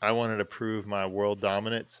and I wanted to prove my world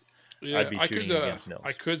dominance, I'd be shooting against Nils.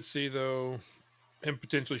 I could see, though, him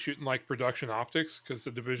potentially shooting like production optics, because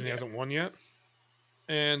the division he hasn't won yet.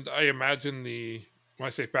 And I imagine when I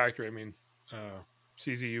say factory, I mean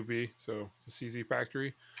CZUB, so it's the CZ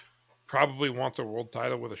factory, probably wants a world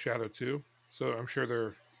title with a Shadow too. So I'm sure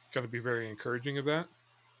they're going to be very encouraging of that.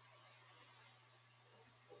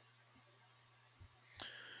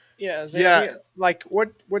 Yeah. Like,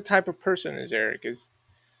 what type of person is Eric?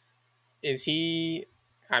 Is he?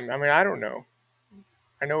 I mean, I don't know.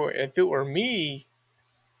 I know if it were me,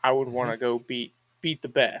 I would want to go beat the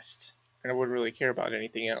best, and I wouldn't really care about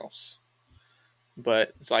anything else. But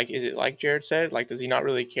it's like, is it like Jared said? Like, does he not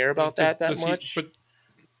really care about that much? But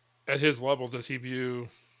at his level, does he view?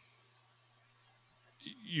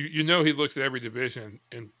 He looks at every division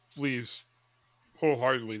and believes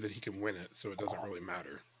wholeheartedly that he can win it, so it doesn't really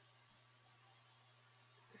matter.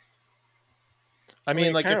 I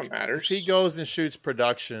mean, like if he goes and shoots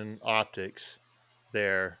production optics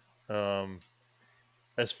there,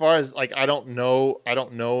 as far as like, I don't know.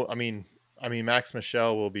 I mean, Max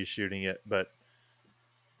Michel will be shooting it, but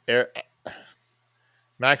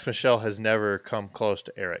Max Michel has never come close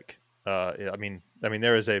to Eric. I mean, I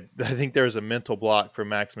think there is a mental block for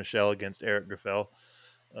Max Michel against Eric Grafel.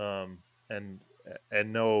 And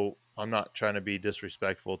no, I'm not trying to be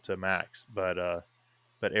disrespectful to Max, but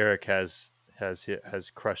Eric has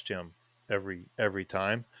crushed him every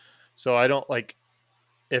time. So I don't like,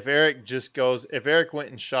 if Eric went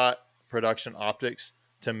and shot production optics,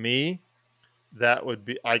 to me, that would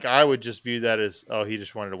be like, I would just view that as, oh, he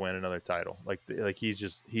just wanted to win another title. Like he's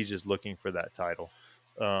just looking for that title.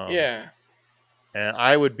 Yeah. And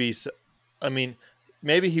I would be, I mean,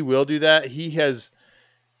 maybe he will do that. He has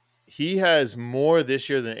more this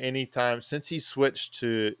year than any time since he switched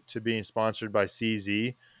to being sponsored by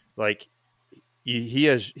CZ. Like he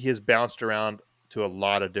has bounced around to a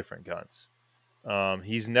lot of different guns.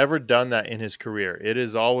 He's never done that in his career. It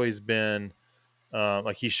has always been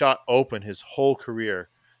like he shot open his whole career,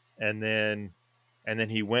 and then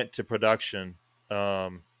he went to production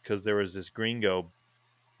because there was this gringo,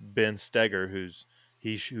 Ben Steger,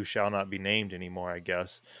 who shall not be named anymore, I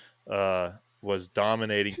guess, was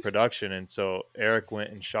dominating production, and so Eric went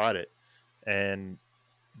and shot it, and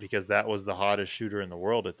because that was the hottest shooter in the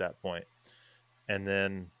world at that point, and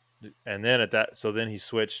then then he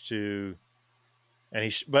switched to,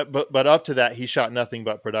 and but up to that he shot nothing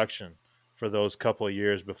but production for those couple of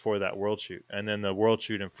years before that World Shoot, and then the World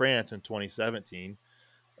Shoot in France in 2017,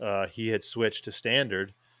 he had switched to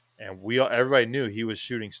standard. And everybody knew he was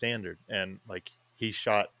shooting standard, and like he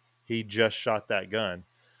just shot that gun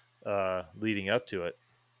leading up to it.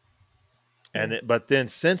 And but then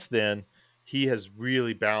since then, he has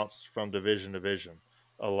really bounced from division to division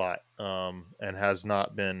a lot, and has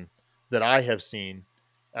not been that I have seen.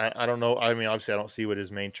 I don't know. I mean, obviously, I don't see what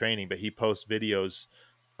his main training, but he posts videos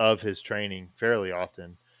of his training fairly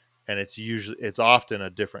often, and it's often a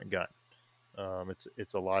different gun.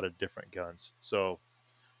 It's a lot of different guns. So,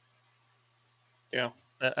 Yeah.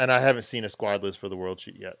 and I haven't seen a squad list for the world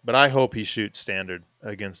shoot yet, but I hope he shoots standard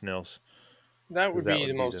against Nils. That would That be would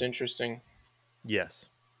the be most interesting. Yes.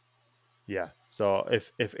 Yeah. So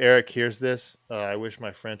if Eric hears this, I wish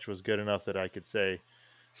my French was good enough that I could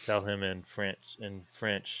tell him in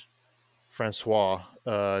French, Francois,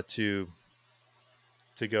 to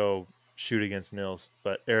go shoot against Nils.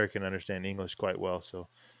 But Eric can understand English quite well, so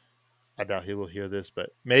I doubt he will hear this.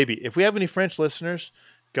 But maybe if we have any French listeners,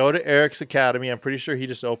 go to Eric's Academy. I'm pretty sure he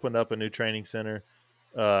just opened up a new training center.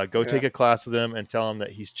 Go take a class with him and tell him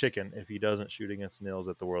that he's chicken if he doesn't shoot against Nils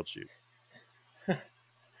at the World Shoot.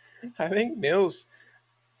 I think Nils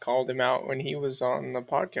called him out when he was on the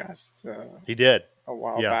podcast. He did a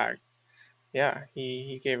while back. Yeah,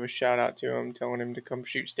 he gave a shout out to him, telling him to come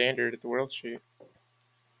shoot standard at the World Shoot.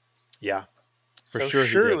 Yeah, so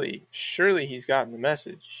surely he's gotten the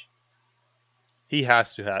message. He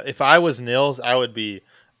has to have. If I was Nils, I would be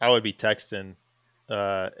texting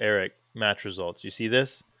Eric match results. You see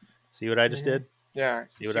this? See what I just did? Yeah.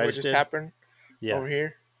 See what just happened? Yeah. Over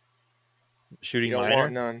here. Shooting you don't minor.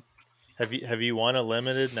 Want none. Have you won a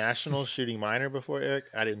limited national shooting minor before, Eric?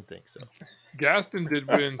 I didn't think so. Gaston did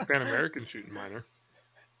win Pan American shooting minor.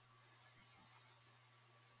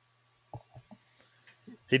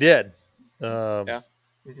 He did. Yeah.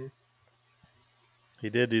 Mm-hmm. He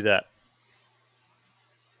did do that.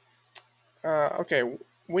 Okay,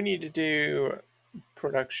 we need to do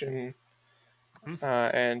production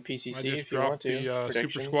and PCC if you want to. I just dropped the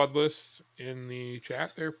Super Squad list in the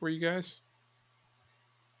chat there for you guys.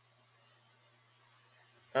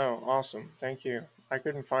 Oh, awesome! Thank you. I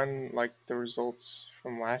couldn't find like the results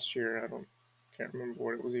from last year. Can't remember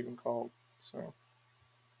what it was even called. So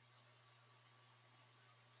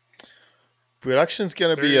production's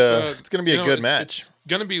gonna be it's gonna be a good match. It's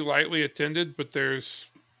gonna be lightly attended, but there's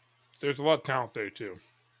a lot of talent there too.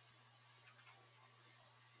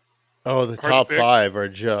 Oh, the top 5 are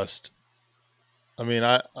just. I mean,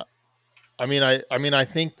 I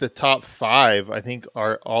think the top 5. I think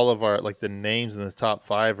are all of our the names in the top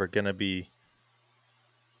 5 are going to be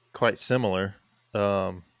quite similar.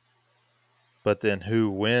 But then who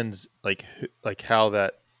wins? How you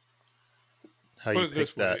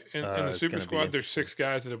pick that? In the Super Squad, there's 6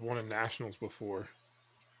 guys that have won in nationals before,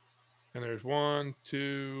 and there's 1,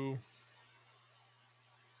 2,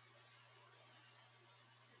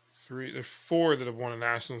 3. There's 4 that have won in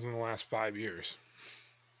nationals in the last 5 years.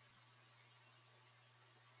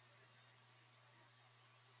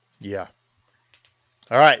 Yeah.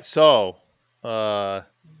 All right. So, damn.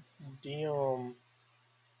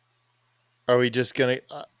 Are we just gonna?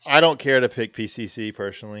 I don't care to pick PCC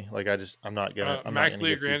personally. I'm not gonna. Max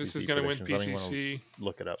Leograndis is gonna win PCC.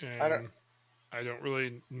 Look it up. I don't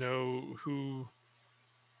really know who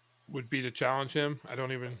would be to challenge him. I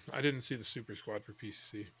didn't see the Super Squad for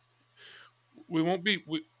PCC. We won't be.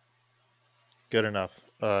 Good enough.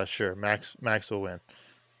 Sure. Max will win.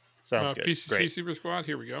 Sounds good. PCC Great. Super Squad.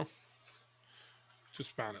 Here we go.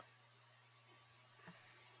 Just found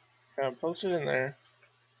it. Post it in there.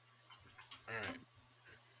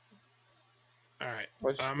 All right.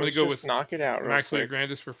 I'm going to go with knock it out. Max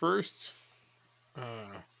Leograndis for first.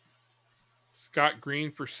 Scott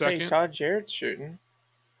Green for second. Hey, Todd Jarrett's shooting.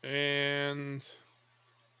 And let's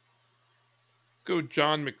go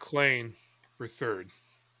John McClain for third.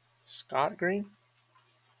 Scott Green?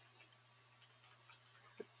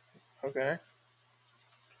 Okay.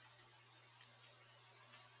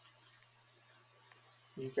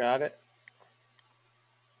 You got it.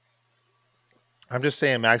 I'm just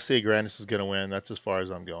saying Max Leograndis is going to win. That's as far as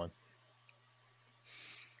I'm going.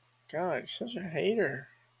 God, you're such a hater.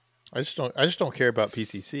 I just don't care about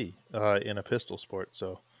PCC in a pistol sport.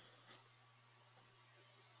 So,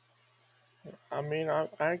 I mean,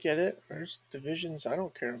 I get it. There's divisions I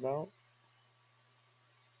don't care about.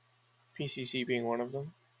 PCC being one of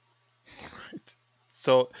them. Right.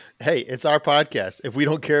 So, hey, it's our podcast. If we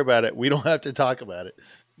don't care about it, we don't have to talk about it.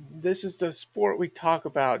 This is the sport we talk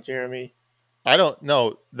about, Jeremy. I don't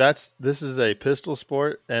know. This is a pistol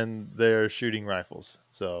sport, and they're shooting rifles.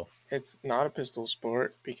 So it's not a pistol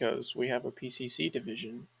sport because we have a PCC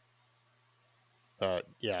division.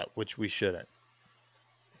 Yeah, which we shouldn't.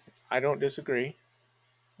 I don't disagree.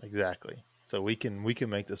 Exactly. So we can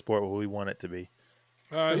make the sport what we want it to be.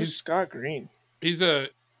 Who's Scott Green? He's a.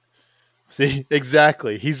 See,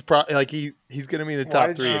 exactly. He's he's going to be in the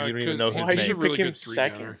top 3, and you don't even know his name. Why did you pick him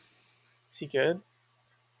second? Is he good?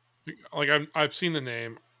 Like I've seen the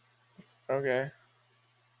name. Okay.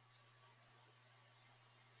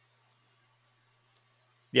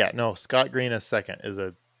 Yeah, no, Scott Green as second is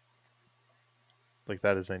that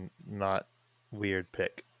is a not weird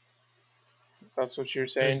pick. That's what you're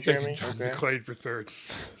And saying, he's taking Jeremy? John Okay. McClade for third.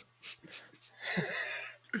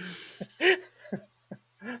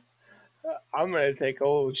 I'm going to take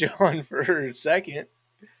old John for second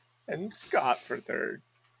and Scott for third.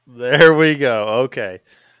 There we go. Okay.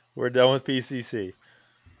 We're done with PCC.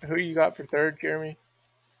 Who you got for third, Jeremy?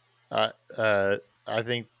 I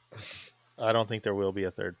don't think there will be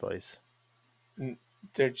a third place.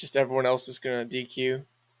 They're just everyone else is going to DQ.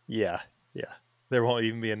 Yeah. There won't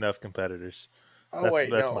even be enough competitors. Oh That's wait,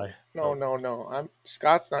 my no.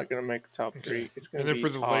 Scott's not going to make the top three. It's going And to then be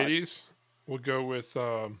for the Todd. ladies, we'll go with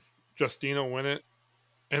Justina Winnett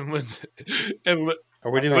and Linda.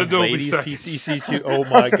 Are we doing Linda will be ladies second. PCC too? Oh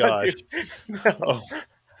my gosh. Dude, no.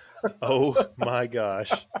 Oh my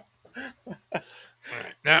gosh. All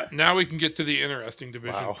right. Now we can get to the interesting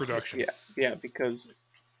division Wow. production. Yeah, because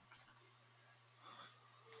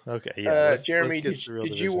Okay, yeah. Jeremy, let's get to the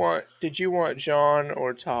real did you want John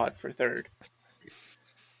or Todd for third?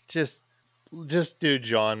 Just do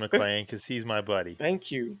John McClane because he's my buddy.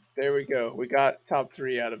 Thank you. There we go. We got top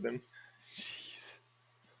three out of him. Jeez.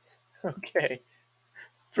 Okay.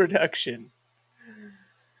 Production.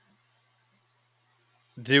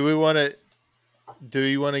 Do we want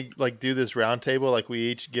to like do this round table? Like we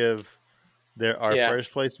each give our Yeah.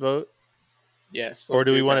 first place vote, Yes. or let's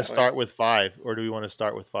do we it want that to way. start with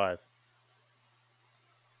 5?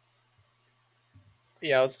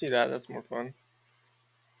 Yeah, let's do that. That's more fun.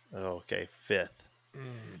 Oh, okay, 5th.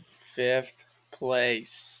 Fifth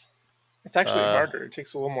place. It's actually harder. It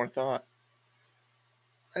takes a little more thought.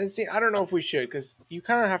 And see, I don't know if we should, because you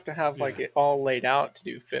kind of have to have like Yeah. it all laid out to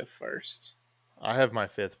do fifth first. I have my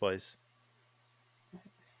 5th place.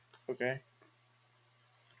 Okay.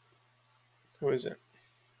 Who is it?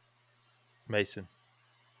 Mason.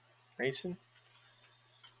 Mason?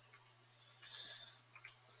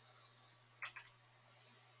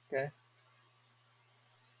 Okay.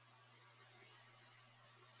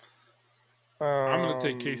 I'm going to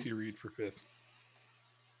take Casey Reed for fifth.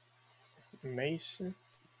 Mason?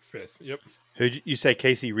 Fifth, yep. Who'd you say?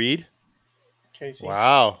 Casey Reed? Casey.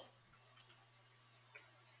 Wow.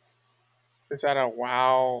 Is that a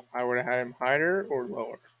wow? I would have had him higher or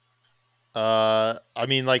lower? I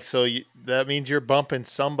mean, like, so that means you're bumping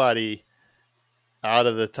somebody out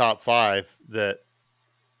of the top 5 that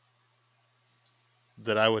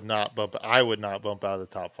I would not bump. I would not bump out of the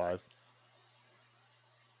top 5.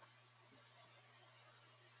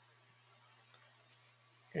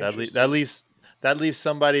 That leaves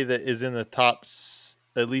somebody that is in the top.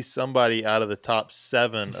 At least somebody out of the top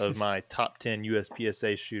 7 of my top 10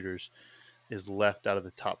 USPSA shooters is left out of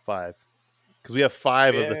the top 5, because we have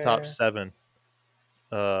 5 of the top 7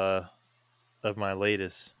 of my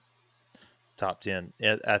latest top 10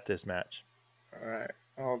 at this match. All right,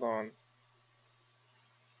 hold on.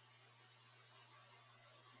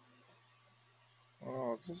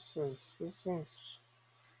 Oh, this one's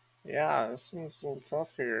a little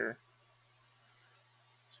tough here.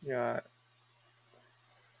 So you got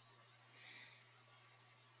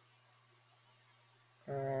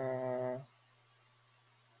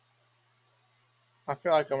I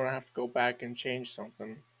feel like I'm gonna have to go back and change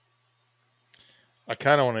something. I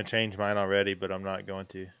kind of want to change mine already, but I'm not going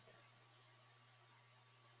to.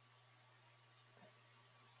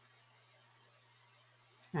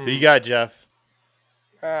 Who you got, Jeff?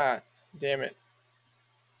 Damn it.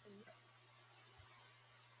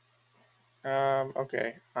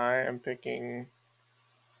 Okay. I'm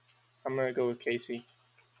gonna go with Casey.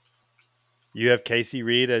 You have Casey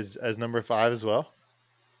Reed as number 5 as well?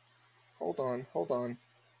 Hold on.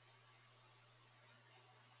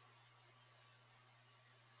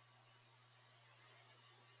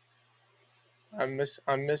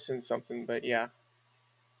 I'm missing something, but yeah.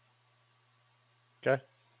 Okay.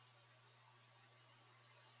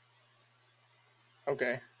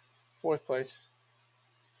 Okay. 4th place.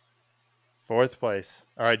 4th place.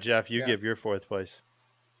 All right, Jeff, you Yeah. give your 4th place.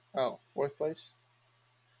 Oh, 4th place?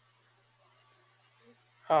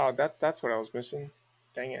 Oh, that's what I was missing.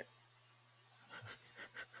 Dang it.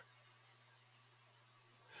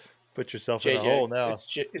 Put yourself JJ. in a hole now. It's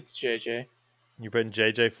JJ. You're putting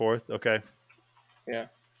JJ 4th? Okay. Yeah.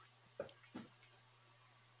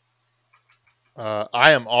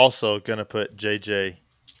 I am also going to put JJ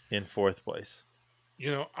in 4th place.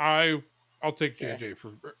 You know, I'll take Yeah. JJ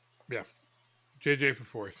for JJ for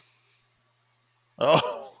 4th.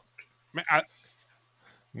 Oh, Man,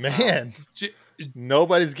 man.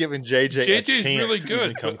 Nobody's giving JJ a JJ's chance really to good,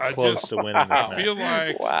 even come but I close just- to winning this I match. feel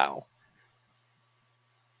like Wow.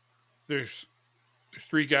 there's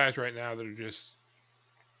 3 guys right now that are just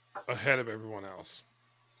ahead of everyone else.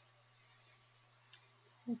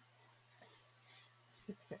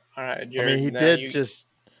 All right, I Jared. mean, he now did you- just.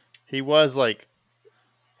 He was like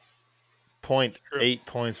True. 0.8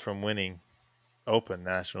 points from winning Open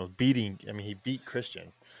Nationals, beating. I mean, he beat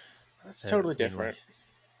Christian. That's And, totally I mean, different.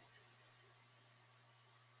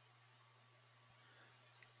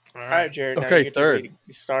 All All right. right, Jared. Now Okay, you get third.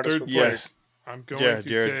 to start us Third with Yes. place. I'm going Yeah, to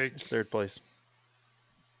Jared, take it's third place.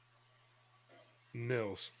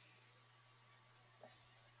 Nils.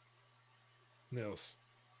 Nils.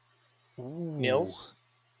 Nils.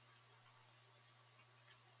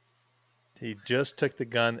 He just took the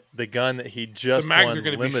gun that he just mags are won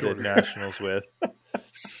gonna be limited shorter. nationals with.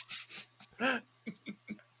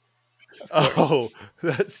 Oh,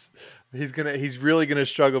 he's really gonna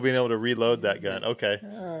struggle being able to reload that gun. Okay,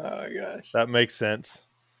 Oh my gosh. that makes sense.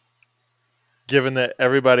 Given that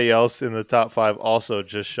everybody else in the top 5 also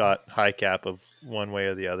just shot high cap of one way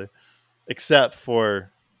or the other, except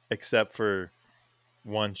for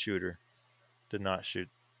one shooter did not shoot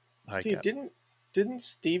high Dude, cap. didn't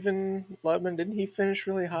Steven Ludman, didn't he finish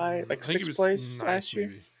really high, I like think he 6th was place ninth, last year?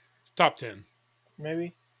 maybe. Top 10.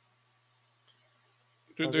 Maybe.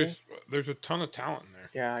 Dude, Was there's a ton of talent in there.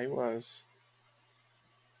 Yeah, he was.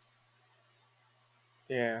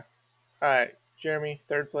 Yeah. All right, Jeremy,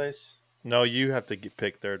 3rd place. No, you have to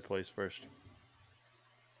pick third place first.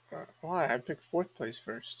 Why? I picked 4th place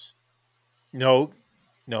first. No,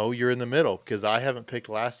 you're in the middle because I haven't picked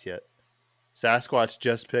last yet. Sasquatch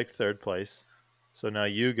just picked third place, so now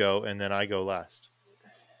you go and then I go last.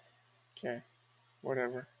 Okay.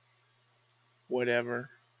 Whatever.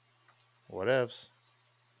 Whatevs.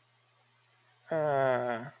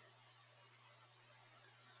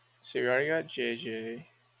 See, we already got JJ.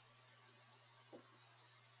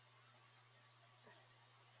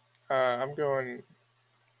 I'm going.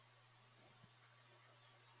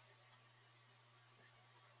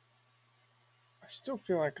 I still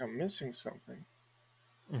feel like I'm missing something.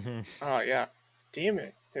 Mm-hmm. Oh, yeah. Damn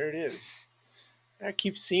it. There it is. I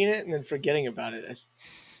keep seeing it and then forgetting about it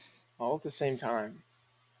all at the same time.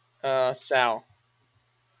 Sal.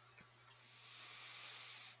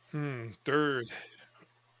 Third.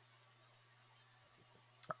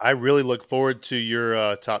 I really look forward to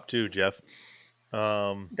your top 2, Jeff.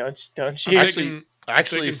 Don't you? Actually, taking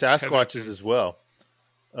Sasquatch's Hetherington. as well.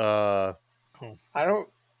 I don't.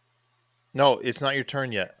 No, it's not your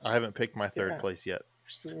turn yet. I haven't picked my third Yeah. place yet. We're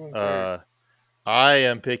still doing third. I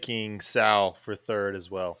am picking Sal for third as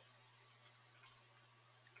well.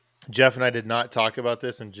 Jeff and I did not talk about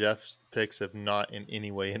this, and Jeff's picks have not in any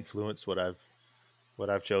way influenced what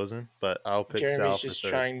I've chosen. But I'll pick Sal Jeremy's for just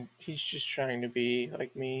third. He's just trying to be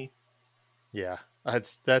like me. Yeah,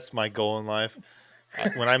 that's my goal in life.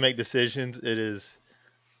 When I make decisions, it is,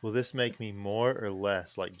 will this make me more or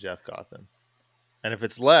less like Jeff Gotham? And if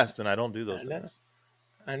it's less, then I don't do those things.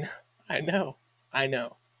 I know.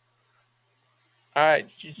 All right,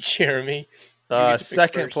 Jeremy. you get to pick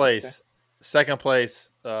Second first this time. place.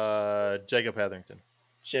 Jacob Hetherington.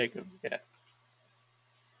 Jacob. Yeah.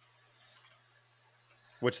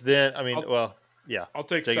 Which then, I mean, I'll yeah. I'll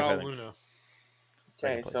take Jacob Sal Hetherington. Luna.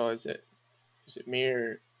 Second Okay, place. so is it me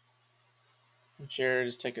or Jared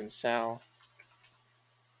is taking Sal?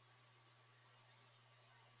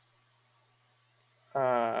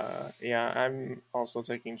 Yeah, I'm also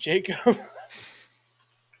taking Jacob.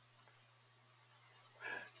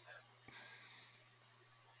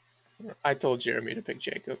 I told Jeremy to pick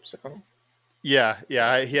Jacob, so Yeah. He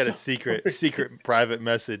had a So- secret private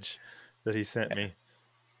message that he sent me.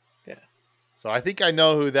 Yeah. So I think I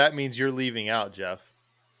know who that means you're leaving out, Jeff.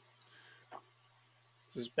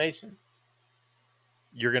 this is Mason.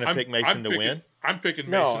 You're going to pick Mason to win? I'm picking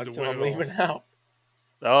No, Mason that's to what win. I'm leaving out.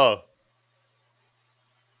 Oh.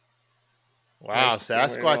 Wow, Mason's gonna win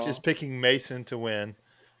it Sasquatch is all. picking Mason to win.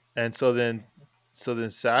 And so then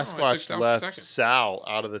Sasquatch Oh, Sal left second. Sal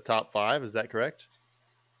out of the top 5, is that correct?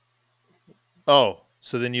 Oh,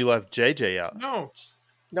 so then you left JJ out. No,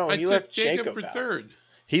 No, I he took left Jacob Jacob for out. third.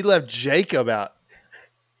 He left Jacob out.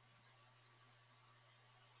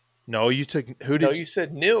 No, you took who did No, you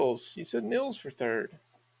said Nils. You said Nils for third.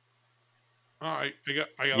 Oh, I got.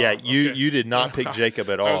 Yeah, off. you Okay. you did not pick Jacob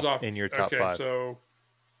at I was all off. in your top okay, 5. So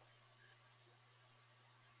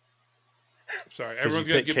sorry, 'Cause everyone's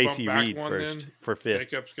you gonna picked get Casey bumped back Reed one. first Then for 5th.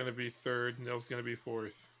 Jacob's gonna be third. Nils gonna be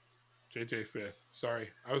 4th. JJ 5th. Sorry,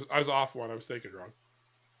 I was off one. I was thinking wrong.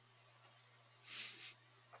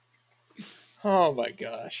 Oh my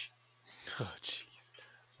gosh. Oh, jeez.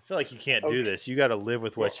 I feel like you can't do Okay. this. You got to live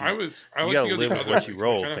with what I you. like You to got to go live the with other what way, you 'cause I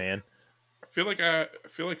roll, kinda- man. I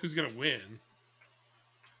feel like who's gonna win.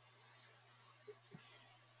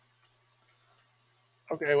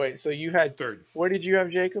 Okay, wait. So you had Third. Where did you have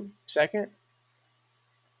Jacob? Second?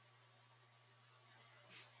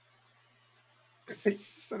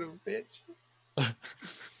 Son of a bitch.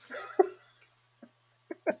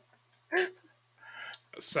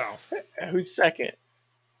 Sal. Who's second?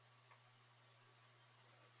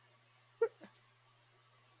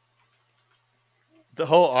 The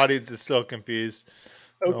whole audience is so confused.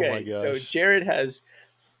 Oh my Okay, so gosh. Jared has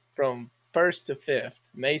from first to fifth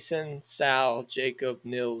Mason, Sal, Jacob,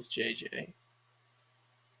 Nils, JJ.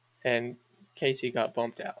 And Casey got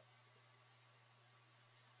bumped out.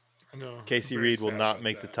 I know. I'm Casey very Reed will sad not about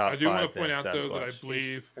make the that. top I do want five to point then, out though that I Sasquatch.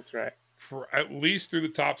 believe That's right. for at least through the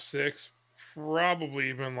top 6, probably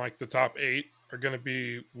even like the top 8 are going to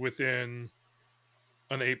be within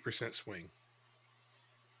an 8% swing.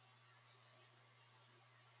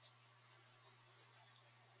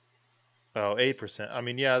 Oh, 8%. I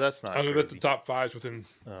mean, yeah, that's not I bet the crazy. top 5's within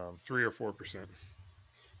 3 or 4%.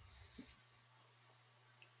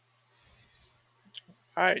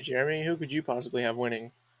 All right, Jeremy, who could you possibly have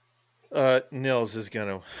winning? Nils is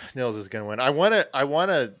gonna win. I want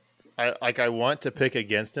to pick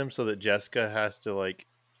against him so that Jessica has to like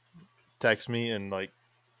text me and like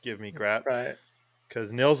give me crap. Right.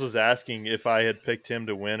 Because Nils was asking if I had picked him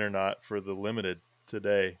to win or not for the limited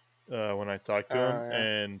today when I talked to him, Yeah.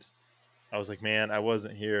 and I was like, man, I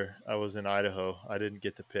wasn't here. I was in Idaho. I didn't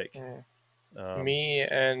get to pick. Me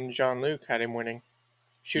and Jean-Luc had him winning.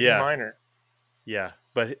 Shooting Yeah. minor. Yeah,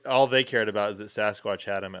 but all they cared about is that Sasquatch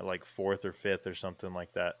had him at like 4th or 5th or something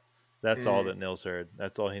like that. That's all that Nils heard.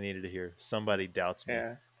 That's all he needed to hear. Somebody doubts me.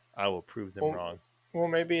 Yeah. I will prove them wrong. Well,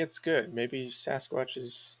 maybe it's good. Maybe Sasquatch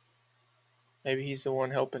is. Maybe he's the one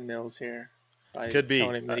helping Nils here by Could be.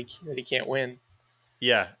 telling him that he can't win.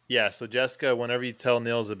 Yeah. So Jessica, whenever you tell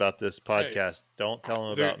Nils about this podcast, don't tell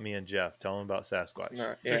him there- about me and Jeff. Tell him about Sasquatch.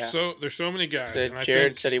 No, yeah. There's so many guys. Said and I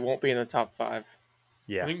Jared think, said he won't be in the top 5.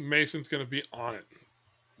 Yeah. I think Mason's going to be on it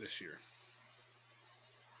this year.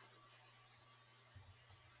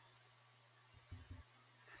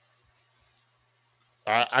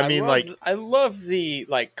 I mean, I love the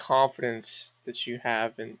like confidence that you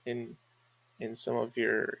have in some of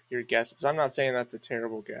your guesses. I'm not saying that's a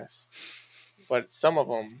terrible guess, but some of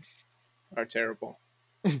them are terrible.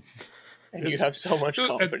 And you have so much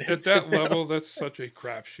confidence at that in them. level. That's such a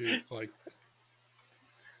crapshoot. Like,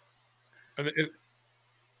 and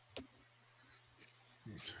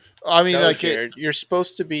I mean, No, like Jared, you're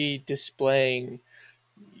supposed to be displaying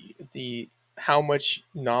the how much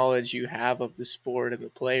knowledge you have of the sport and the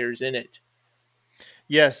players in it.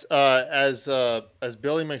 yes. As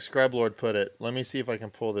Billy McScrublord put it, let me see if I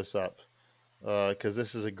can pull this up because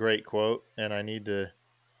this is a great quote, and I need to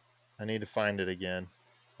find it again.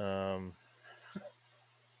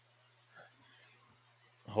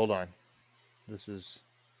 Hold on. This is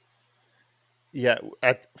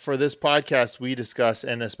for this podcast we discuss,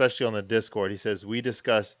 and especially on the Discord, he says we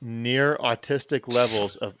discuss near autistic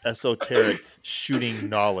levels of esoteric shooting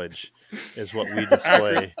knowledge is what we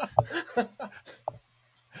display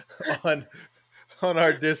on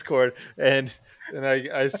our Discord, and I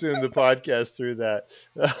assume the podcast through that.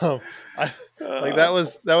 That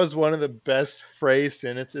was one of the best phrase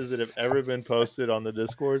sentences that have ever been posted on the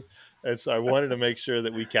Discord, and so I wanted to make sure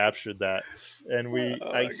that we captured that,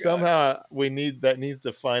 and somehow that needs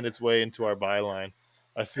to find its way into our byline.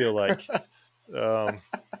 I feel like.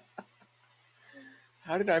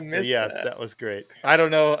 How did I miss Yeah, that? that was great. I don't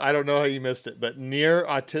know how you missed it, but near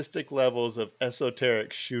autistic levels of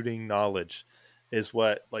esoteric shooting knowledge is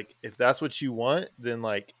what, like, if that's what you want,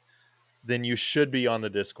 then you should be on the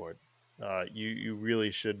Discord. You really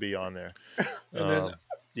should be on there. and then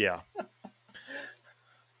Yeah.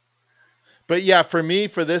 But yeah, for me,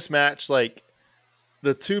 for this match, like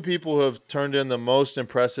the two people who have turned in the most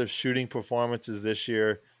impressive shooting performances this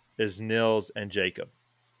year is Nils and Jacob.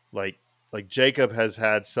 Like Jacob has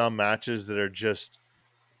had some matches that are just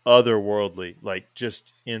otherworldly, like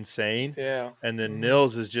just insane. Yeah. And then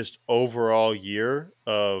Nils is just overall year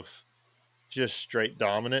of just straight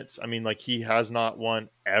dominance. I mean, like he has not won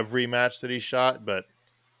every match that he shot, but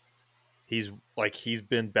he's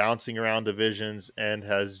been bouncing around divisions and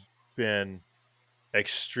has been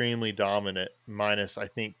extremely dominant minus I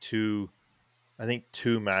think two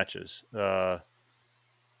matches.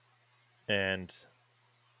 And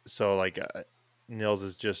so like Nils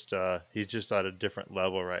is just he's just at a different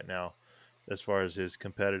level right now as far as his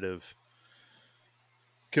competitiveness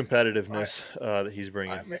that he's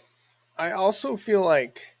bringing. I also feel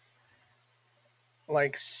like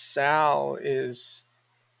Sal is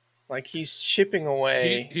like he's chipping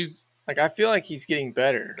away. He's like I feel like he's getting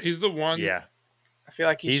better. he's the one. Yeah, I feel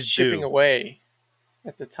like he's He's chipping due. away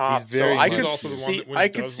at the top. He's very I much could due. also the one see that when he I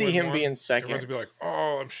could does see win him one, being everyone's second. gonna be like,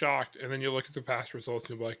 "Oh, I'm shocked," and then you look at the past results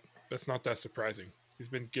and you'll be like, "That's not that surprising. He's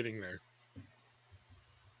been getting there."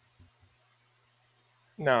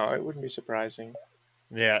 No, it wouldn't be surprising.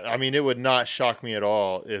 Yeah, I mean, it would not shock me at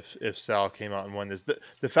all if Sal came out and won this.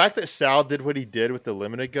 The fact that Sal did what he did with the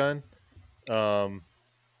limited gun,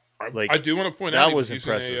 like I do want to point out that he was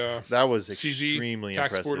using impressive. a that was CZ extremely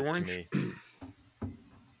tax impressive board to orange. me.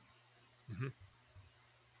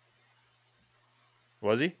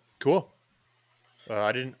 Was he? Cool.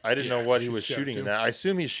 I didn't know what he was shooting in that. I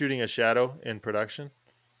assume he's shooting a shadow in production.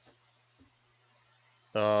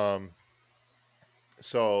 So,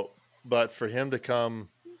 but for him to come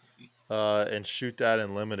and shoot that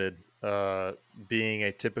in limited, being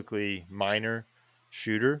a typically minor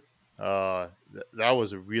shooter, that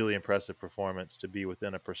was a really impressive performance to be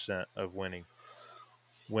within 1% of winning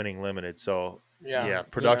limited. So yeah,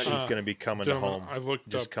 production's going to be coming home. I looked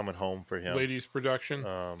just up coming home for him. ladies production,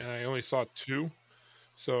 and I only saw 2.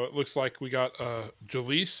 So it looks like we got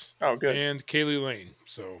Jaleese and Kaylee Lane.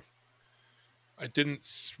 So I didn't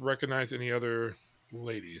recognize any other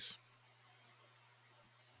ladies.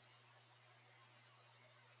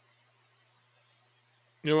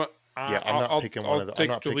 You know what? Yeah, I'm not picking one of them. I'll I'm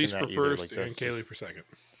not take Jaleese picking for that either. first Like, and that's Kaylee just- for second.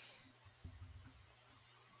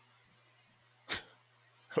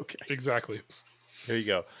 Okay, Exactly. here you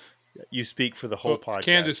go. You speak for the whole podcast.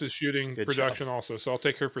 Candace is shooting Good production job. also, so I'll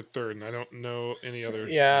take her for third, and I don't know any other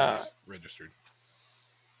Yeah. ladies registered.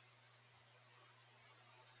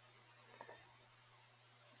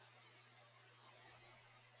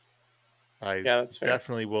 I that's fair.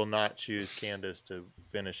 definitely will not choose Candace to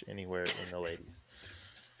finish anywhere in the ladies.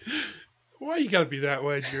 Why you gotta be that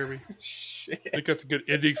way, Jeremy? Shit. Think that's a good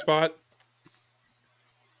ending spot?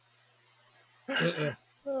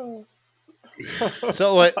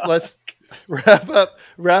 So let's wrap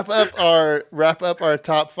up our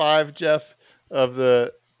top 5, Jeff, of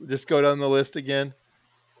the, just go down the list again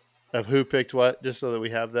of who picked what, just so that we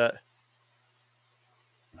have that.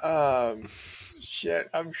 Shit,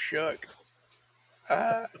 I'm shook.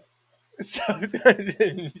 So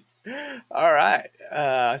all right.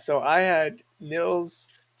 So I had Nils,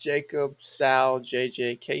 Jacob, Sal,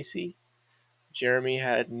 JJ, Casey. Jeremy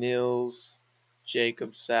had Nils,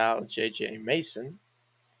 Jacob, Sal, JJ, Mason.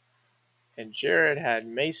 And Jared had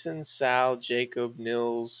Mason, Sal, Jacob,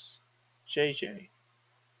 Nils, JJ.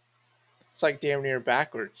 It's like damn near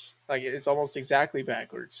backwards. Like it's almost exactly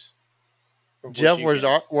backwards. of what Jeff, you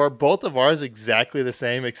guessed. were both of ours exactly the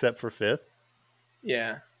same except for 5th?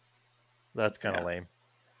 Yeah. That's kind of lame.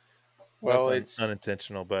 Well, That's it's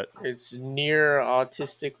unintentional, but it's near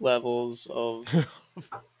autistic levels of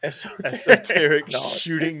esoteric knowledge.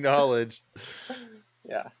 shooting knowledge.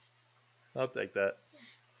 Yeah. I'll take that.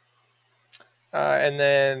 And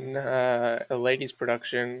then a ladies'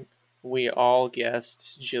 production, we all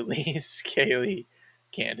guessed Jaleese, Kaylee,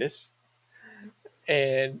 Candace.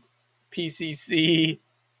 And PCC,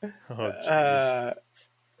 Oh, jeez.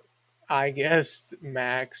 I guessed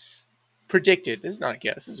Max. Predicted. This is not a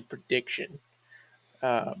guess. This is a prediction.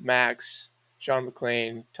 Max, John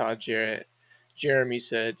McClane, Todd Jarrett. Jeremy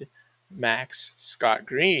said Max, Scott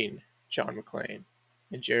Green, John McClane.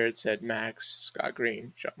 And Jared said Max, Scott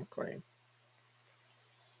Green, John McClane.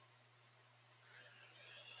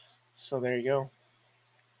 So there you go.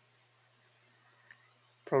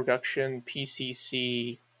 Production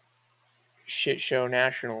PCC shit show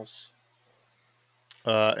nationals.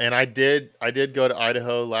 And I did go to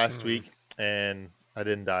Idaho last week, and I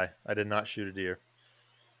didn't die. I did not shoot a deer.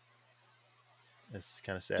 It's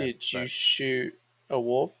kind of sad. Did you shoot a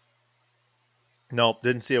wolf? Nope,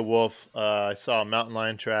 didn't see a wolf. I saw a mountain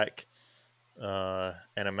lion track and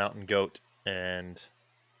a mountain goat, and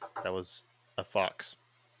that was a fox,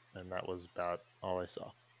 and that was about all I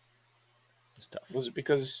saw. It's tough. Was it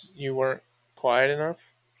because you weren't quiet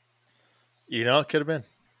enough? You know, it could have been.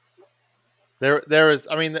 There is.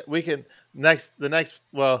 I mean, we can the next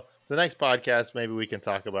podcast. Maybe we can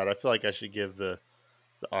talk about it. I feel like I should give the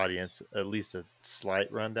audience at least a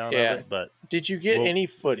slight rundown of it. But did you get any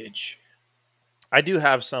footage? I do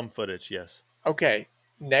have some footage. Yes. Okay.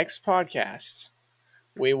 Next podcast,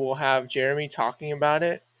 we will have Jeremy talking about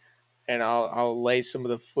it, and I'll lay some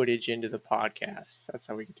of the footage into the podcast. That's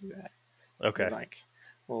how we can do that. Okay. Like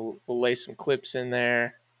we'll lay some clips in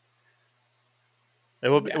there. It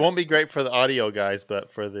won't be great for the audio guys,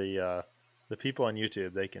 but for the people on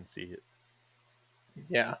YouTube, they can see it.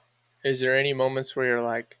 Yeah. Is there any moments where you're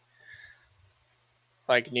like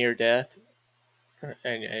near death,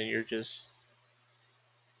 and you're just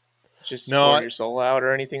No, pouring your soul out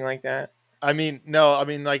or anything like that? I mean, no, I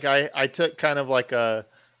mean, like I took kind of like a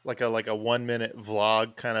 1 minute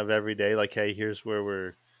vlog kind of every day. Like, hey, here's where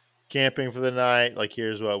we're camping for the night. Like,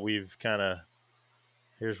 here's what we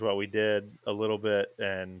did a little bit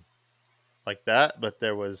and like that. But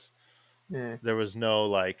Mm, there was no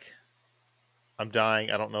like, I'm dying.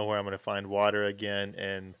 I don't know where I'm going to find water again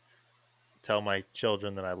and tell my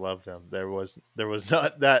children that I love them. There was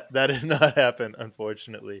not that did not happen,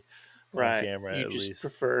 unfortunately, on right. camera at least.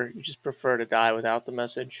 You just prefer to die without the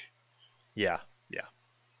message. Yeah, yeah,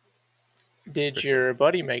 for Did sure. your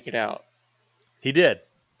buddy make it out? He did.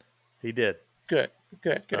 He did. Good,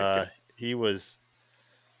 good, good, Uh, good. he was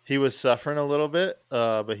he was suffering a little bit,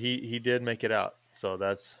 but he did make it out. So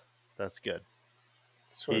that's good.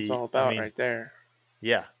 That's what it's all I about, mean, right there.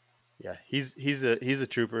 yeah, yeah. He's a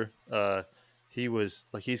trooper. He was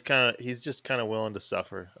like he's just kind of willing to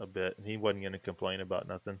suffer a bit, and he wasn't going to complain about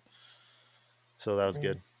nothing. So that was Mm.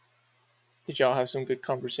 good. Did y'all have some good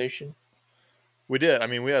conversation? We did. I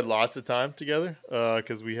mean, we had lots of time together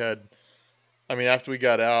because we had. I mean, after we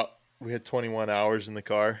got out, we had 21 hours in the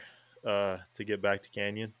car to get back to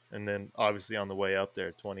Canyon, and then obviously on the way out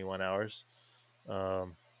there, 21 hours.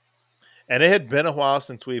 Um, and it had been a while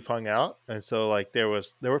since we've hung out, and so like there were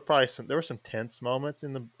some tense moments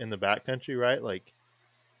in the backcountry, right? Like,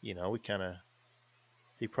 we kind of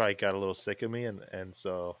he probably got a little sick of me, and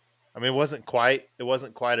so I mean it wasn't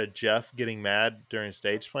quite a Jeff getting mad during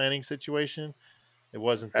stage planning situation. It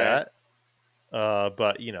wasn't Right. that,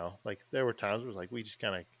 but like there were times where like we just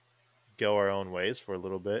kind of go our own ways for a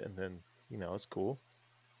little bit, and then it's cool.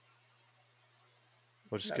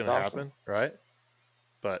 What's just That's gonna awesome. happen, right?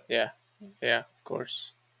 But Yeah, yeah, of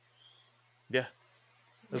course. yeah, it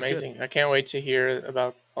was good. Amazing. I can't wait to hear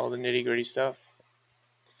about all the nitty gritty stuff.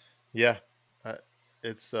 Yeah, uh,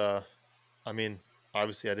 it's. I mean,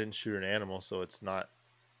 obviously, I didn't shoot an animal, so it's not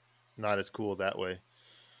as cool that way.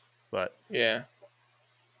 But Yeah,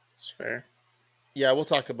 it's fair. yeah, we'll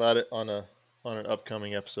talk about it on an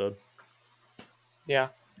upcoming episode. Yeah.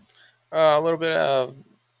 A little bit of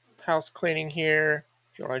house cleaning here.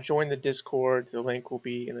 If you want to join the Discord, the link will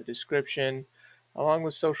be in the description, along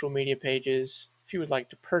with social media pages. If you would like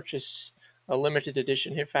to purchase a limited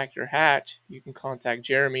edition Hit Factor hat, you can contact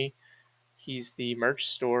Jeremy. He's the merch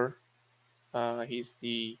store. He's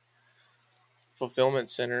the fulfillment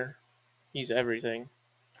center. He's everything.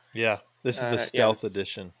 Yeah, this is the Yeah, stealth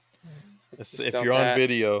edition. it's the If stealth you're on hat.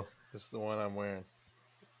 video, this is the one I'm wearing.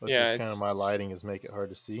 Which Yeah, is kind of my lighting is make it hard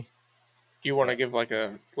to see. Do you want to give like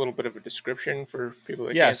a little bit of a description for people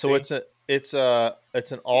that Yeah, can't so see? it's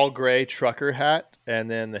an all gray trucker hat, and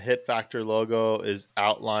then the Hit Factor logo is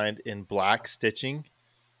outlined in black stitching,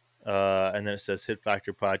 and then it says Hit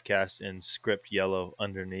Factor Podcast in script yellow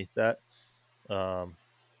underneath that. So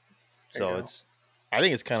it's, I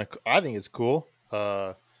think it's cool.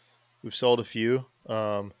 We've sold a few.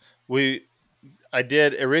 I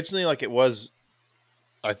did originally like it was.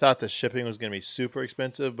 I thought the shipping was going to be super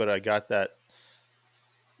expensive, but I got that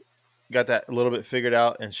a little bit figured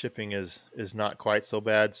out, and shipping is not quite so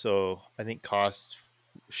bad. So I think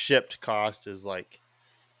shipped cost is like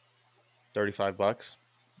 $35.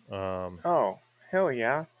 Oh, hell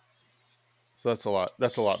yeah! So that's a lot.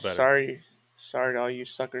 That's a lot better. Sorry to all you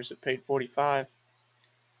suckers that paid 45.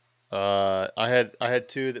 I had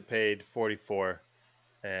two that paid 44,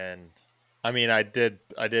 and I mean I did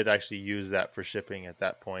actually use that for shipping at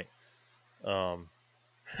that point,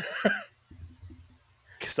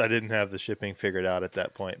 because I didn't have the shipping figured out at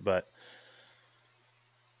that point. But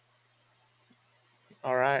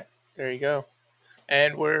All right, there you go.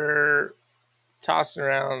 And we're tossing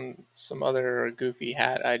around some other goofy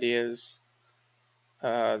hat ideas.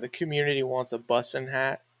 The community wants a bussin'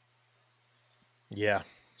 hat, yeah,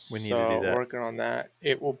 we need to so do that. working on that.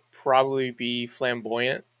 It will probably be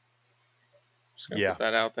flamboyant. Just gonna Yeah. put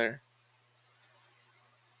that out there.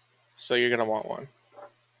 So you're gonna want one.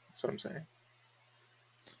 That's what I'm saying.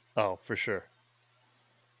 Oh, for sure.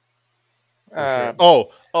 Uh,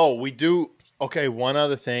 Oh, we do. Okay, one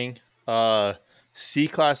other thing.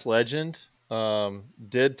 C-Class Legend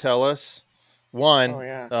did tell us one Oh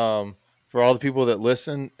yeah. for all the people that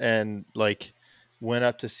listen and like went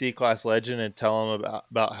up to C-Class Legend and tell them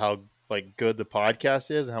about how like good the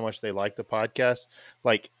podcast is and how much they like the podcast.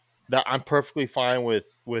 Like that, I'm perfectly fine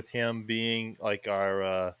with him being like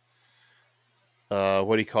our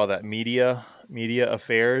what do you call that, media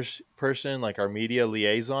affairs person, like our media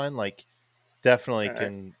liaison. Like definitely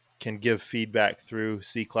Right. can give feedback through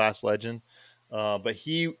C-Class Legend. But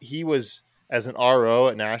he was, as an RO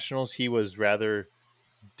at Nationals, he was rather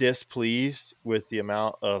displeased with the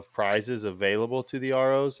amount of prizes available to the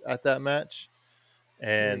ROs at that match,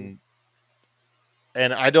 and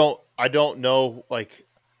I don't know, like,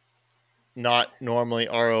 not normally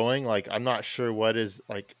ROing, like, I'm not sure what is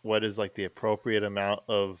like the appropriate amount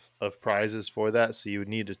of prizes for that. So you would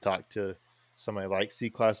need to talk to somebody like C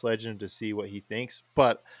Class Legend to see what he thinks.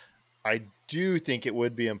 But I do think it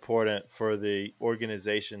would be important for the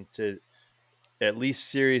organization to at least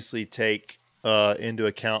seriously take into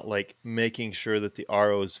account, like, making sure that the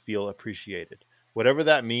ROs feel appreciated, whatever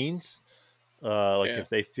that means. Like, Yeah. if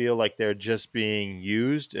they feel like they're just being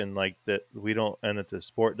used, and like that we don't, and that the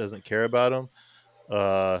sport doesn't care about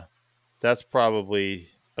them, that's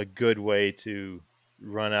probably a good way to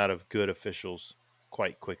run out of good officials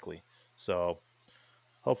quite quickly. So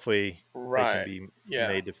hopefully they can Right. be Yeah.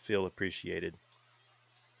 made to feel appreciated.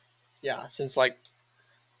 Yeah. Since, like,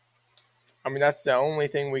 I mean, that's the only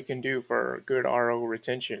thing we can do for good RO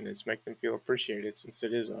retention is make them feel appreciated, since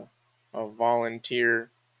it is a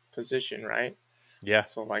volunteer position, right? Yeah.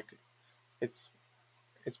 So, like, it's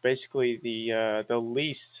basically the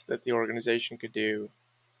least that the organization could do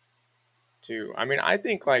to. I mean, I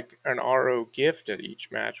think like an RO gift at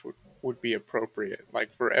each match would be appropriate,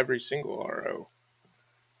 like for every single RO.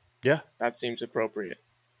 Yeah. That seems appropriate.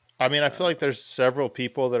 I mean, I feel like there's several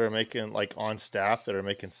people that are making, like, on staff that are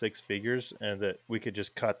making six figures, and that we could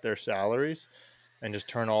just cut their salaries and just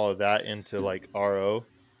turn all of that into, like, RO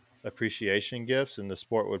appreciation gifts, and the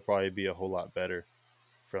sport would probably be a whole lot better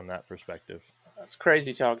from that perspective. That's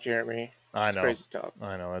crazy talk, Jeremy. I That's know. crazy talk.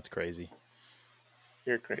 That's crazy.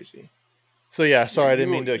 You're crazy. So yeah, sorry, I didn't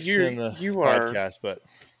You mean to extend the you are podcast, but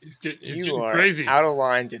He's you getting are crazy. out of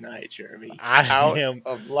line tonight, Jeremy. I Out am,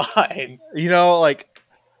 of line. like,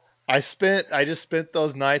 I just spent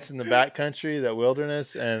those nights in the backcountry, that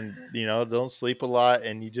wilderness, and don't sleep a lot,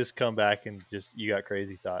 and you just come back and just you got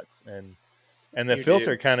crazy thoughts, and the You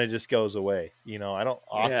filter do. kind of just goes away. I don't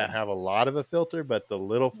often Yeah. have a lot of a filter, but the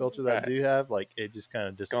little filter that I Right. do have, like, it just kind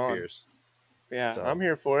of It's gone. disappears. Yeah, So I'm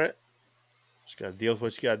here for it. just got to deal with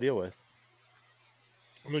what you got to deal with.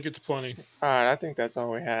 I'm gonna get to plenty. All right, I think that's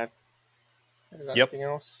all we had. Is there Yep. anything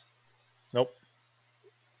else? Nope.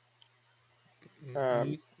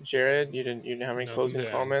 Jared, you didn't have any Nothing closing to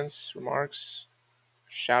add. comments, remarks?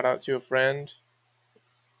 Shout out to a friend.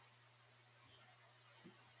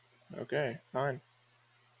 Okay, fine.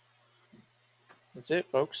 That's it,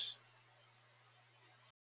 folks.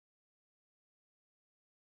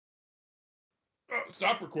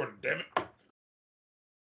 Stop recording, damn it.